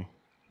 actually.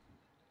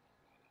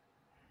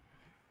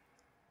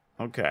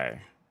 Okay.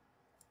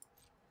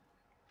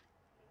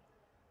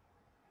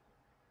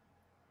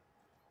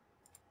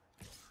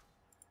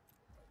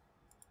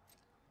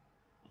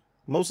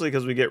 Mostly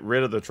because we get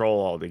rid of the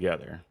troll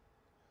altogether.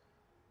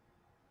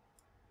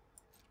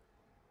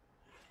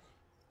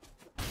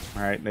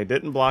 Alright, they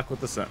didn't block with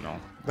the Sentinel.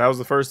 That was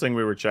the first thing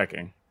we were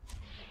checking.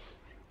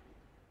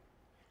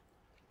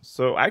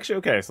 So, actually,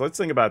 okay, so let's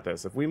think about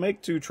this. If we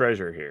make 2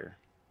 treasure here,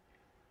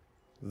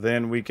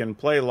 then we can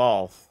play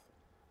Loth,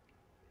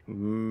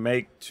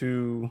 make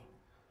 2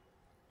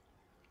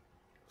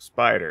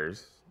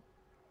 spiders,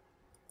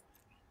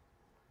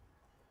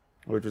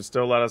 which would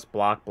still let us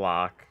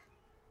block,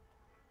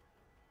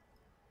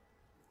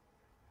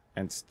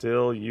 and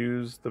still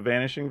use the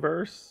Vanishing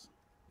Verse,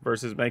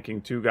 versus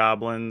making 2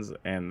 goblins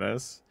and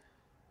this,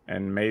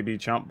 and maybe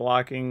chump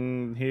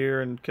blocking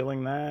here and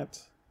killing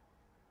that.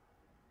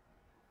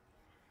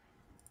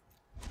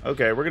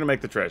 Okay, we're gonna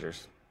make the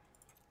treasures.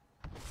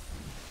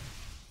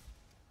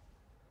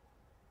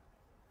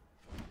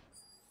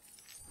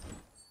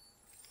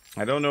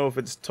 I don't know if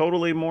it's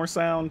totally more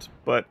sound,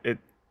 but it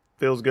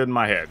feels good in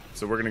my head,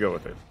 so we're gonna go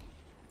with it.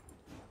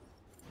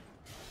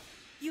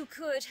 You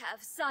could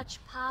have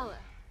such power,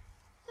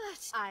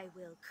 but I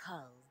will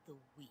cull the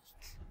weak.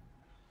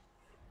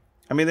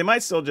 I mean, they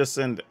might still just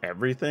send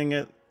everything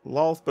at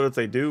Loth, but if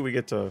they do, we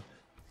get to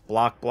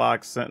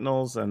block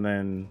Sentinels and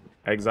then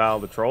exile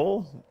the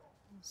troll.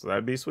 So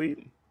that'd be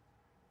sweet.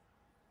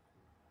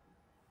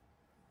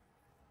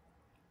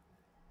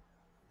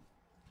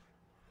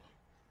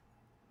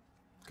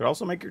 Could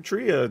also make your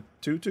tree a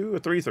 2/2, a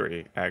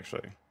 3/3,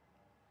 actually.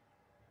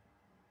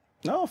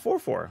 No,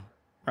 4/4,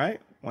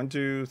 right? 1,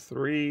 2,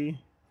 3.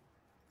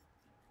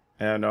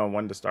 And no,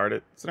 1 to start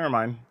it. So never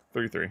mind.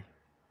 3/3.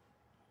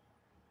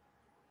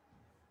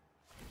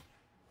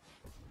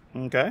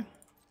 Okay.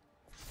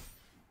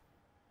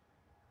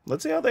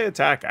 Let's see how they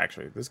attack,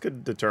 actually. This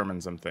could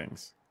determine some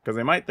things. Because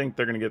they might think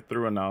they're going to get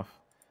through enough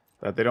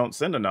that they don't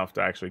send enough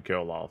to actually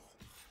kill Loth.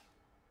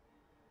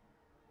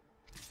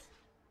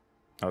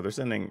 Oh, they're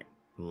sending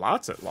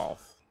lots at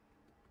Loth.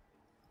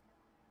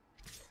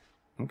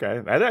 Okay,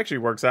 that actually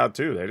works out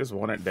too. They just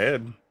want it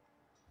dead.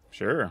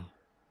 Sure.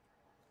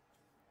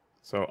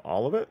 So,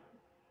 all of it?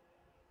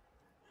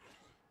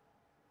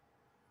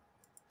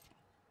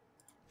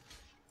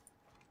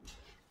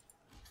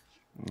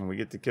 And we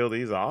get to kill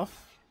these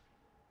off?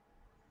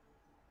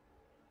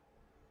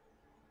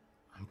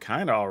 I'm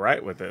kind of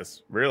alright with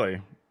this, really.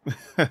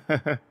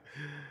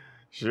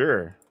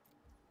 Sure.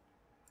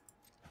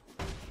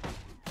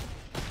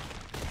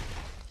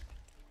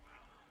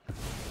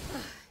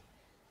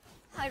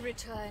 I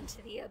return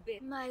to the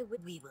abyss.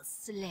 We will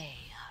slay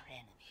our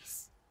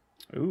enemies.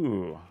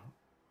 Ooh.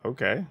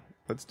 Okay.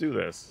 Let's do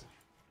this.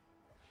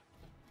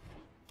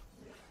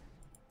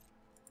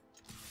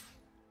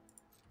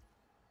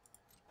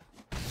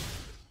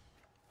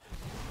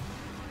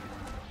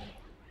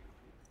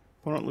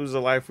 Opponent loses a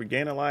life, we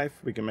gain a life.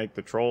 We can make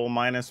the troll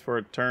minus for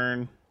a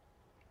turn.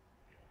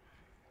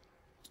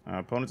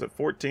 Opponent's at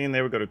 14.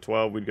 They would go to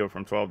 12. We'd go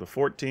from 12 to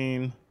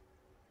 14.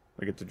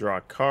 We get to draw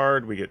a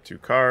card. We get 2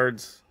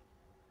 cards.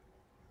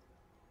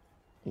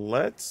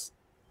 Let's...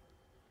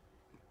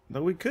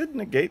 Though we could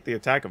negate the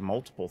attack of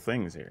multiple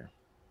things here.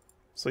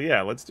 So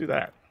yeah, let's do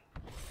that.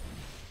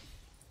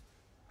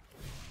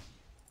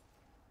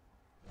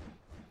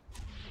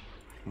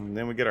 And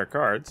then we get our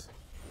cards.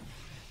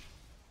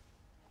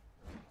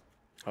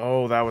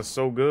 Oh, that was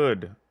so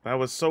good. That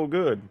was so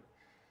good.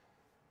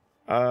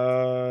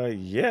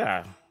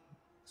 Yeah.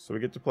 So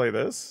we get to play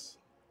this.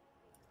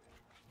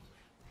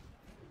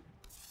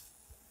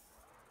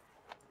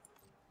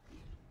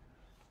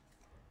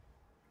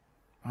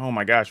 Oh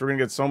my gosh, we're gonna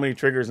get so many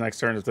triggers next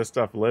turn if this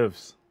stuff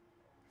lives.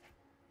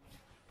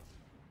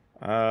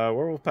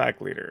 Werewolf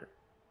Pack Leader.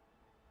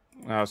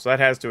 Oh, so that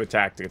has to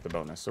attack to get the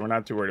bonus, so we're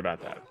not too worried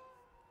about that.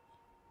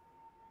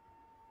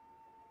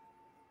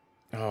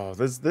 Oh,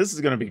 this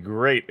is gonna be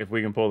great if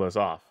we can pull this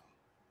off.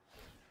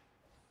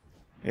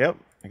 Yep,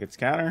 it gets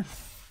counter.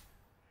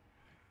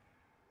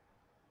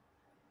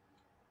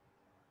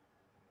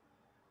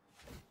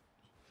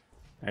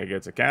 It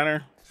gets a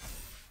counter.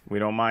 We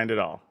don't mind at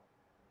all.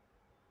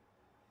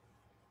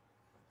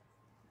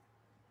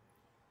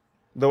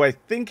 Though I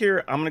think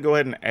here, I'm going to go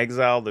ahead and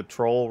exile the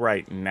troll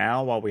right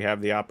now while we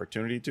have the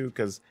opportunity to,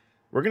 because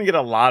we're going to get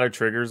a lot of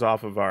triggers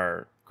off of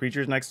our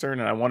creatures next turn,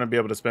 and I want to be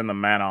able to spend the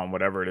mana on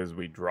whatever it is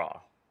we draw.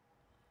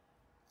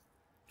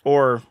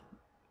 Or,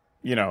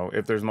 you know,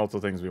 if there's multiple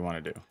things we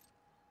want to do.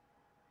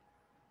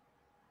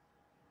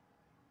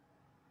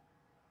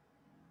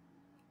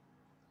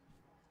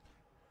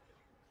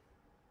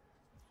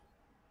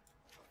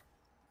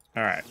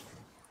 All right.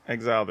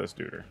 Exile this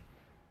duder.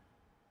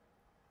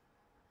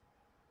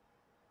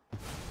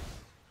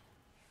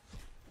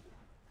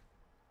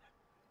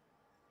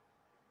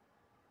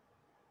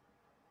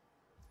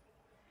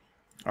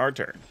 Our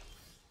turn.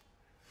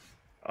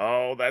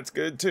 Oh, that's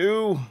good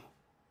too.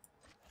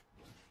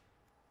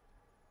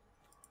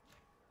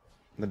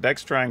 The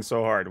deck's trying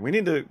so hard. We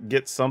need to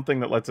get something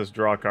that lets us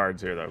draw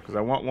cards here, though, because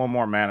I want one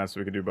more mana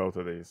so we can do both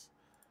of these.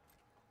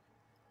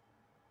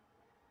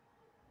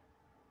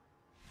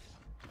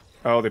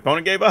 Oh, the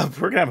opponent gave up.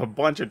 We're going to have a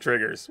bunch of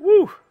triggers.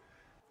 Woo!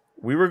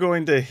 We were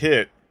going to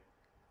hit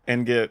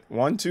and get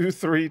 1, 2,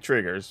 3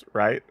 triggers,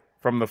 right,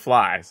 from the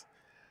flies.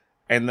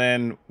 And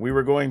then we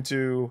were going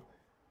to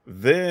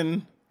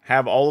then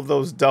have all of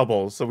those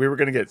doubles. So we were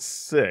going to get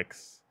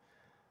 6.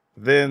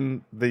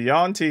 Then the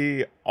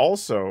Yuan-Ti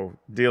also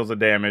deals a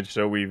damage,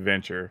 so we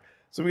venture.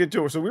 So we get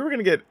 2. So we were going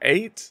to get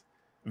 8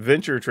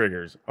 venture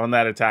triggers on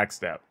that attack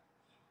step.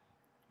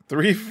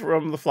 3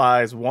 from the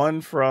flies,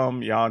 1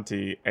 from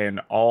Yuan-Ti,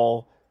 and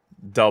all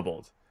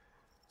doubled.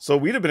 So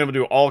we'd have been able to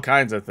do all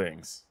kinds of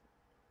things.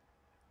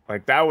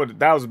 Like that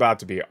was about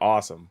to be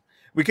awesome.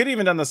 We could have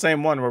even done the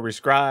same one where we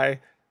scry,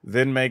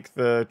 then make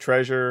the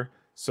treasure.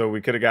 So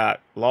we could have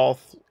got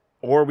Loth,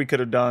 or we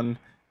could have done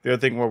the other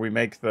thing where we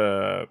make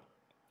the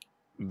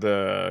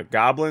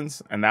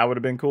goblins, and that would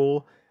have been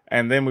cool.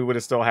 And then we would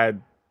have still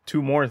had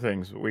 2 more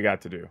things we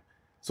got to do.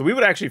 So we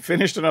would have actually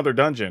finished another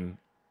dungeon.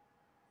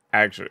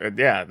 Actually,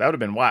 yeah, that would have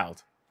been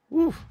wild.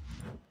 Woo.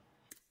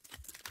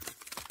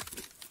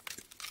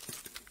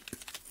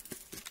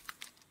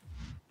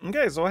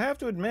 Okay, so I have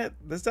to admit,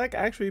 this deck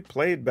actually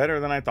played better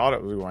than I thought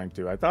it was going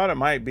to. I thought it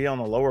might be on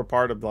the lower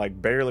part of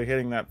like barely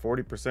hitting that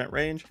 40%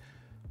 range,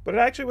 but it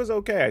actually was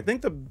okay. I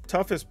think the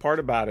toughest part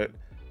about it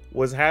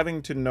was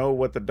having to know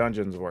what the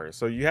dungeons were.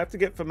 So you have to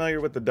get familiar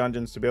with the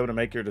dungeons to be able to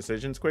make your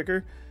decisions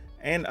quicker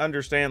and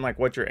understand like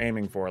what you're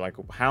aiming for. Like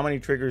how many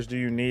triggers do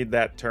you need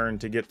that turn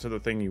to get to the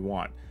thing you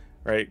want,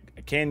 right?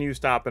 Can you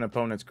stop an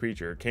opponent's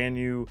creature? Can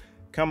you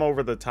come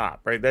over the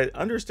top, right? That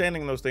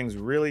understanding those things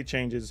really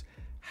changes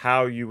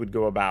how you would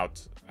go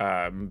about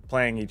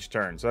playing each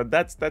turn. So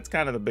that's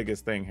kind of the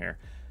biggest thing here.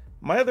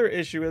 My other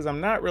issue is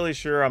I'm not really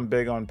sure I'm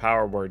big on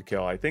power word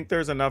kill. I think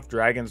there's enough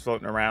dragons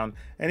floating around,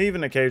 and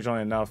even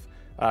occasionally enough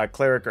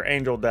cleric or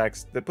angel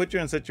decks that put you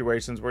in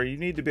situations where you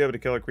need to be able to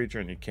kill a creature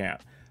and you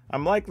can't.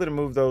 I'm likely to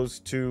move those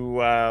to,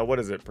 what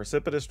is it,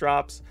 precipitous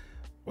drops,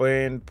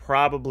 and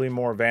probably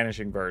more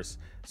vanishing verse.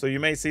 So you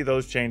may see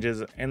those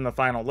changes in the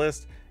final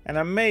list, and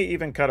I may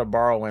even cut a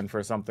borrow in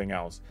for something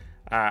else.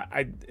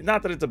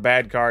 Not that it's a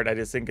bad card, I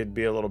just think it'd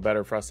be a little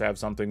better for us to have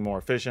something more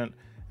efficient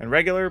and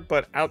regular,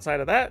 but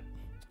outside of that,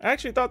 I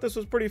actually thought this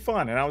was pretty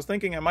fun, and I was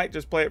thinking I might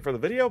just play it for the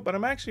video, but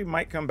I actually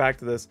might come back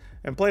to this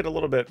and play it a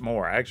little bit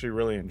more. I actually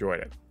really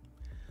enjoyed it.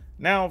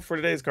 Now, for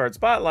today's card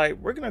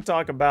spotlight, we're going to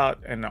talk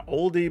about an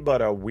oldie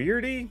but a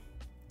weirdie.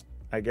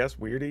 I guess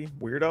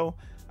weirdo.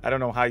 I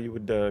don't know how you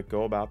would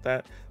go about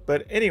that.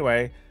 But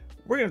anyway,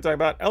 we're going to talk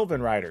about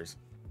Elven Riders.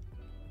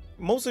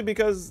 Mostly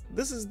because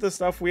this is the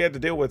stuff we had to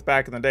deal with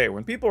back in the day.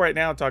 When people right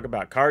now talk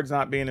about cards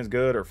not being as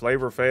good or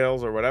flavor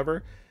fails or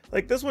whatever,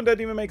 like this one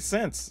doesn't even make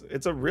sense.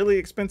 It's a really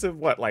expensive,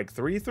 what, like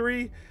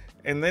 3/3?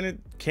 And then it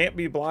can't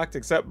be blocked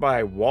except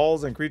by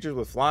walls and creatures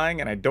with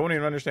flying, and I don't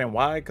even understand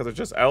why, because it's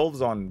just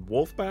elves on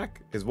Wolfback.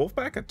 Is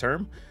Wolfback a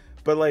term?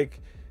 But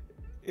like,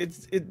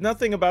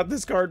 nothing about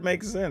this card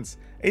makes sense.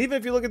 And even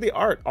if you look at the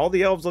art, all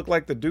the elves look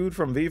like the dude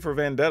from V for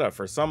Vendetta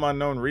for some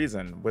unknown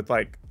reason. With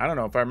like, I don't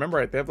know, if I remember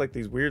right, they have like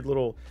these weird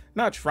little,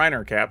 not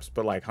Shriner caps,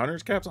 but like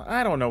Hunter's caps.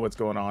 I don't know what's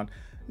going on.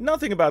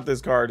 Nothing about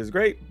this card is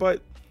great,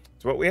 but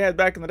it's what we had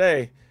back in the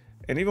day.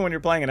 And even when you're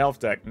playing an elf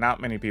deck,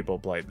 not many people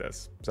played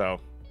this. So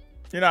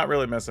you're not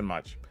really missing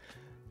much.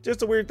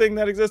 Just a weird thing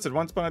that existed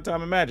once upon a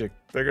time in Magic.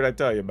 Figured I'd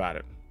tell you about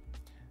it.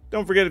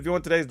 Don't forget, if you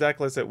want today's deck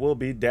list, it will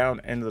be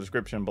down in the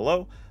description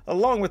below,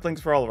 along with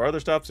links for all of our other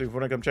stuff. So if you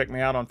want to come check me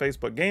out on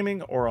Facebook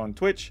Gaming or on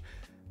Twitch,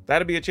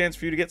 that'd be a chance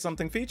for you to get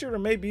something featured, or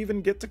maybe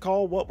even get to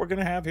call what we're going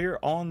to have here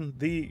on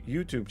the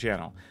YouTube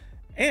channel.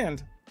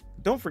 And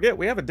don't forget,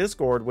 we have a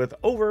Discord with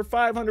over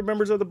 500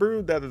 members of the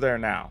Brood that are there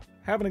now,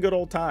 having a good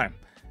old time.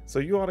 So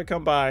you ought to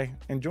come by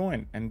and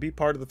join and be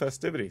part of the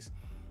festivities.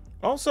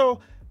 Also,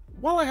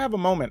 while I have a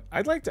moment,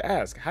 I'd like to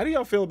ask, how do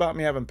y'all feel about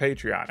me having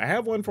Patreon? I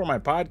have one for my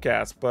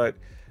podcast, but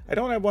I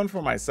don't have one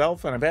for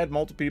myself, and I've had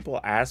multiple people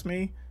ask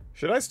me,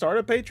 should I start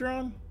a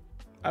Patreon?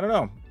 I don't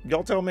know.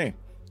 Y'all tell me.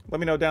 Let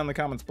me know down in the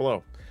comments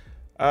below.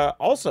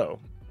 Also,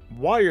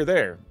 while you're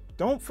there,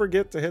 don't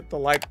forget to hit the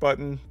like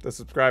button, the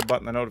subscribe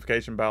button, the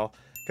notification bell,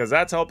 because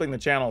that's helping the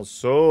channel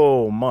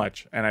so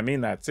much, and I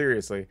mean that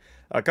seriously.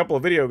 A couple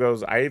of videos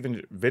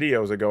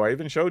ago, I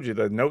even showed you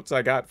the notes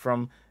I got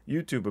from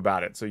YouTube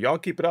about it. So y'all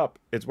keep it up.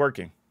 It's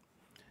working.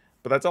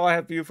 But that's all I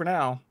have for you for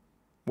now.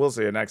 We'll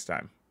see you next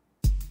time.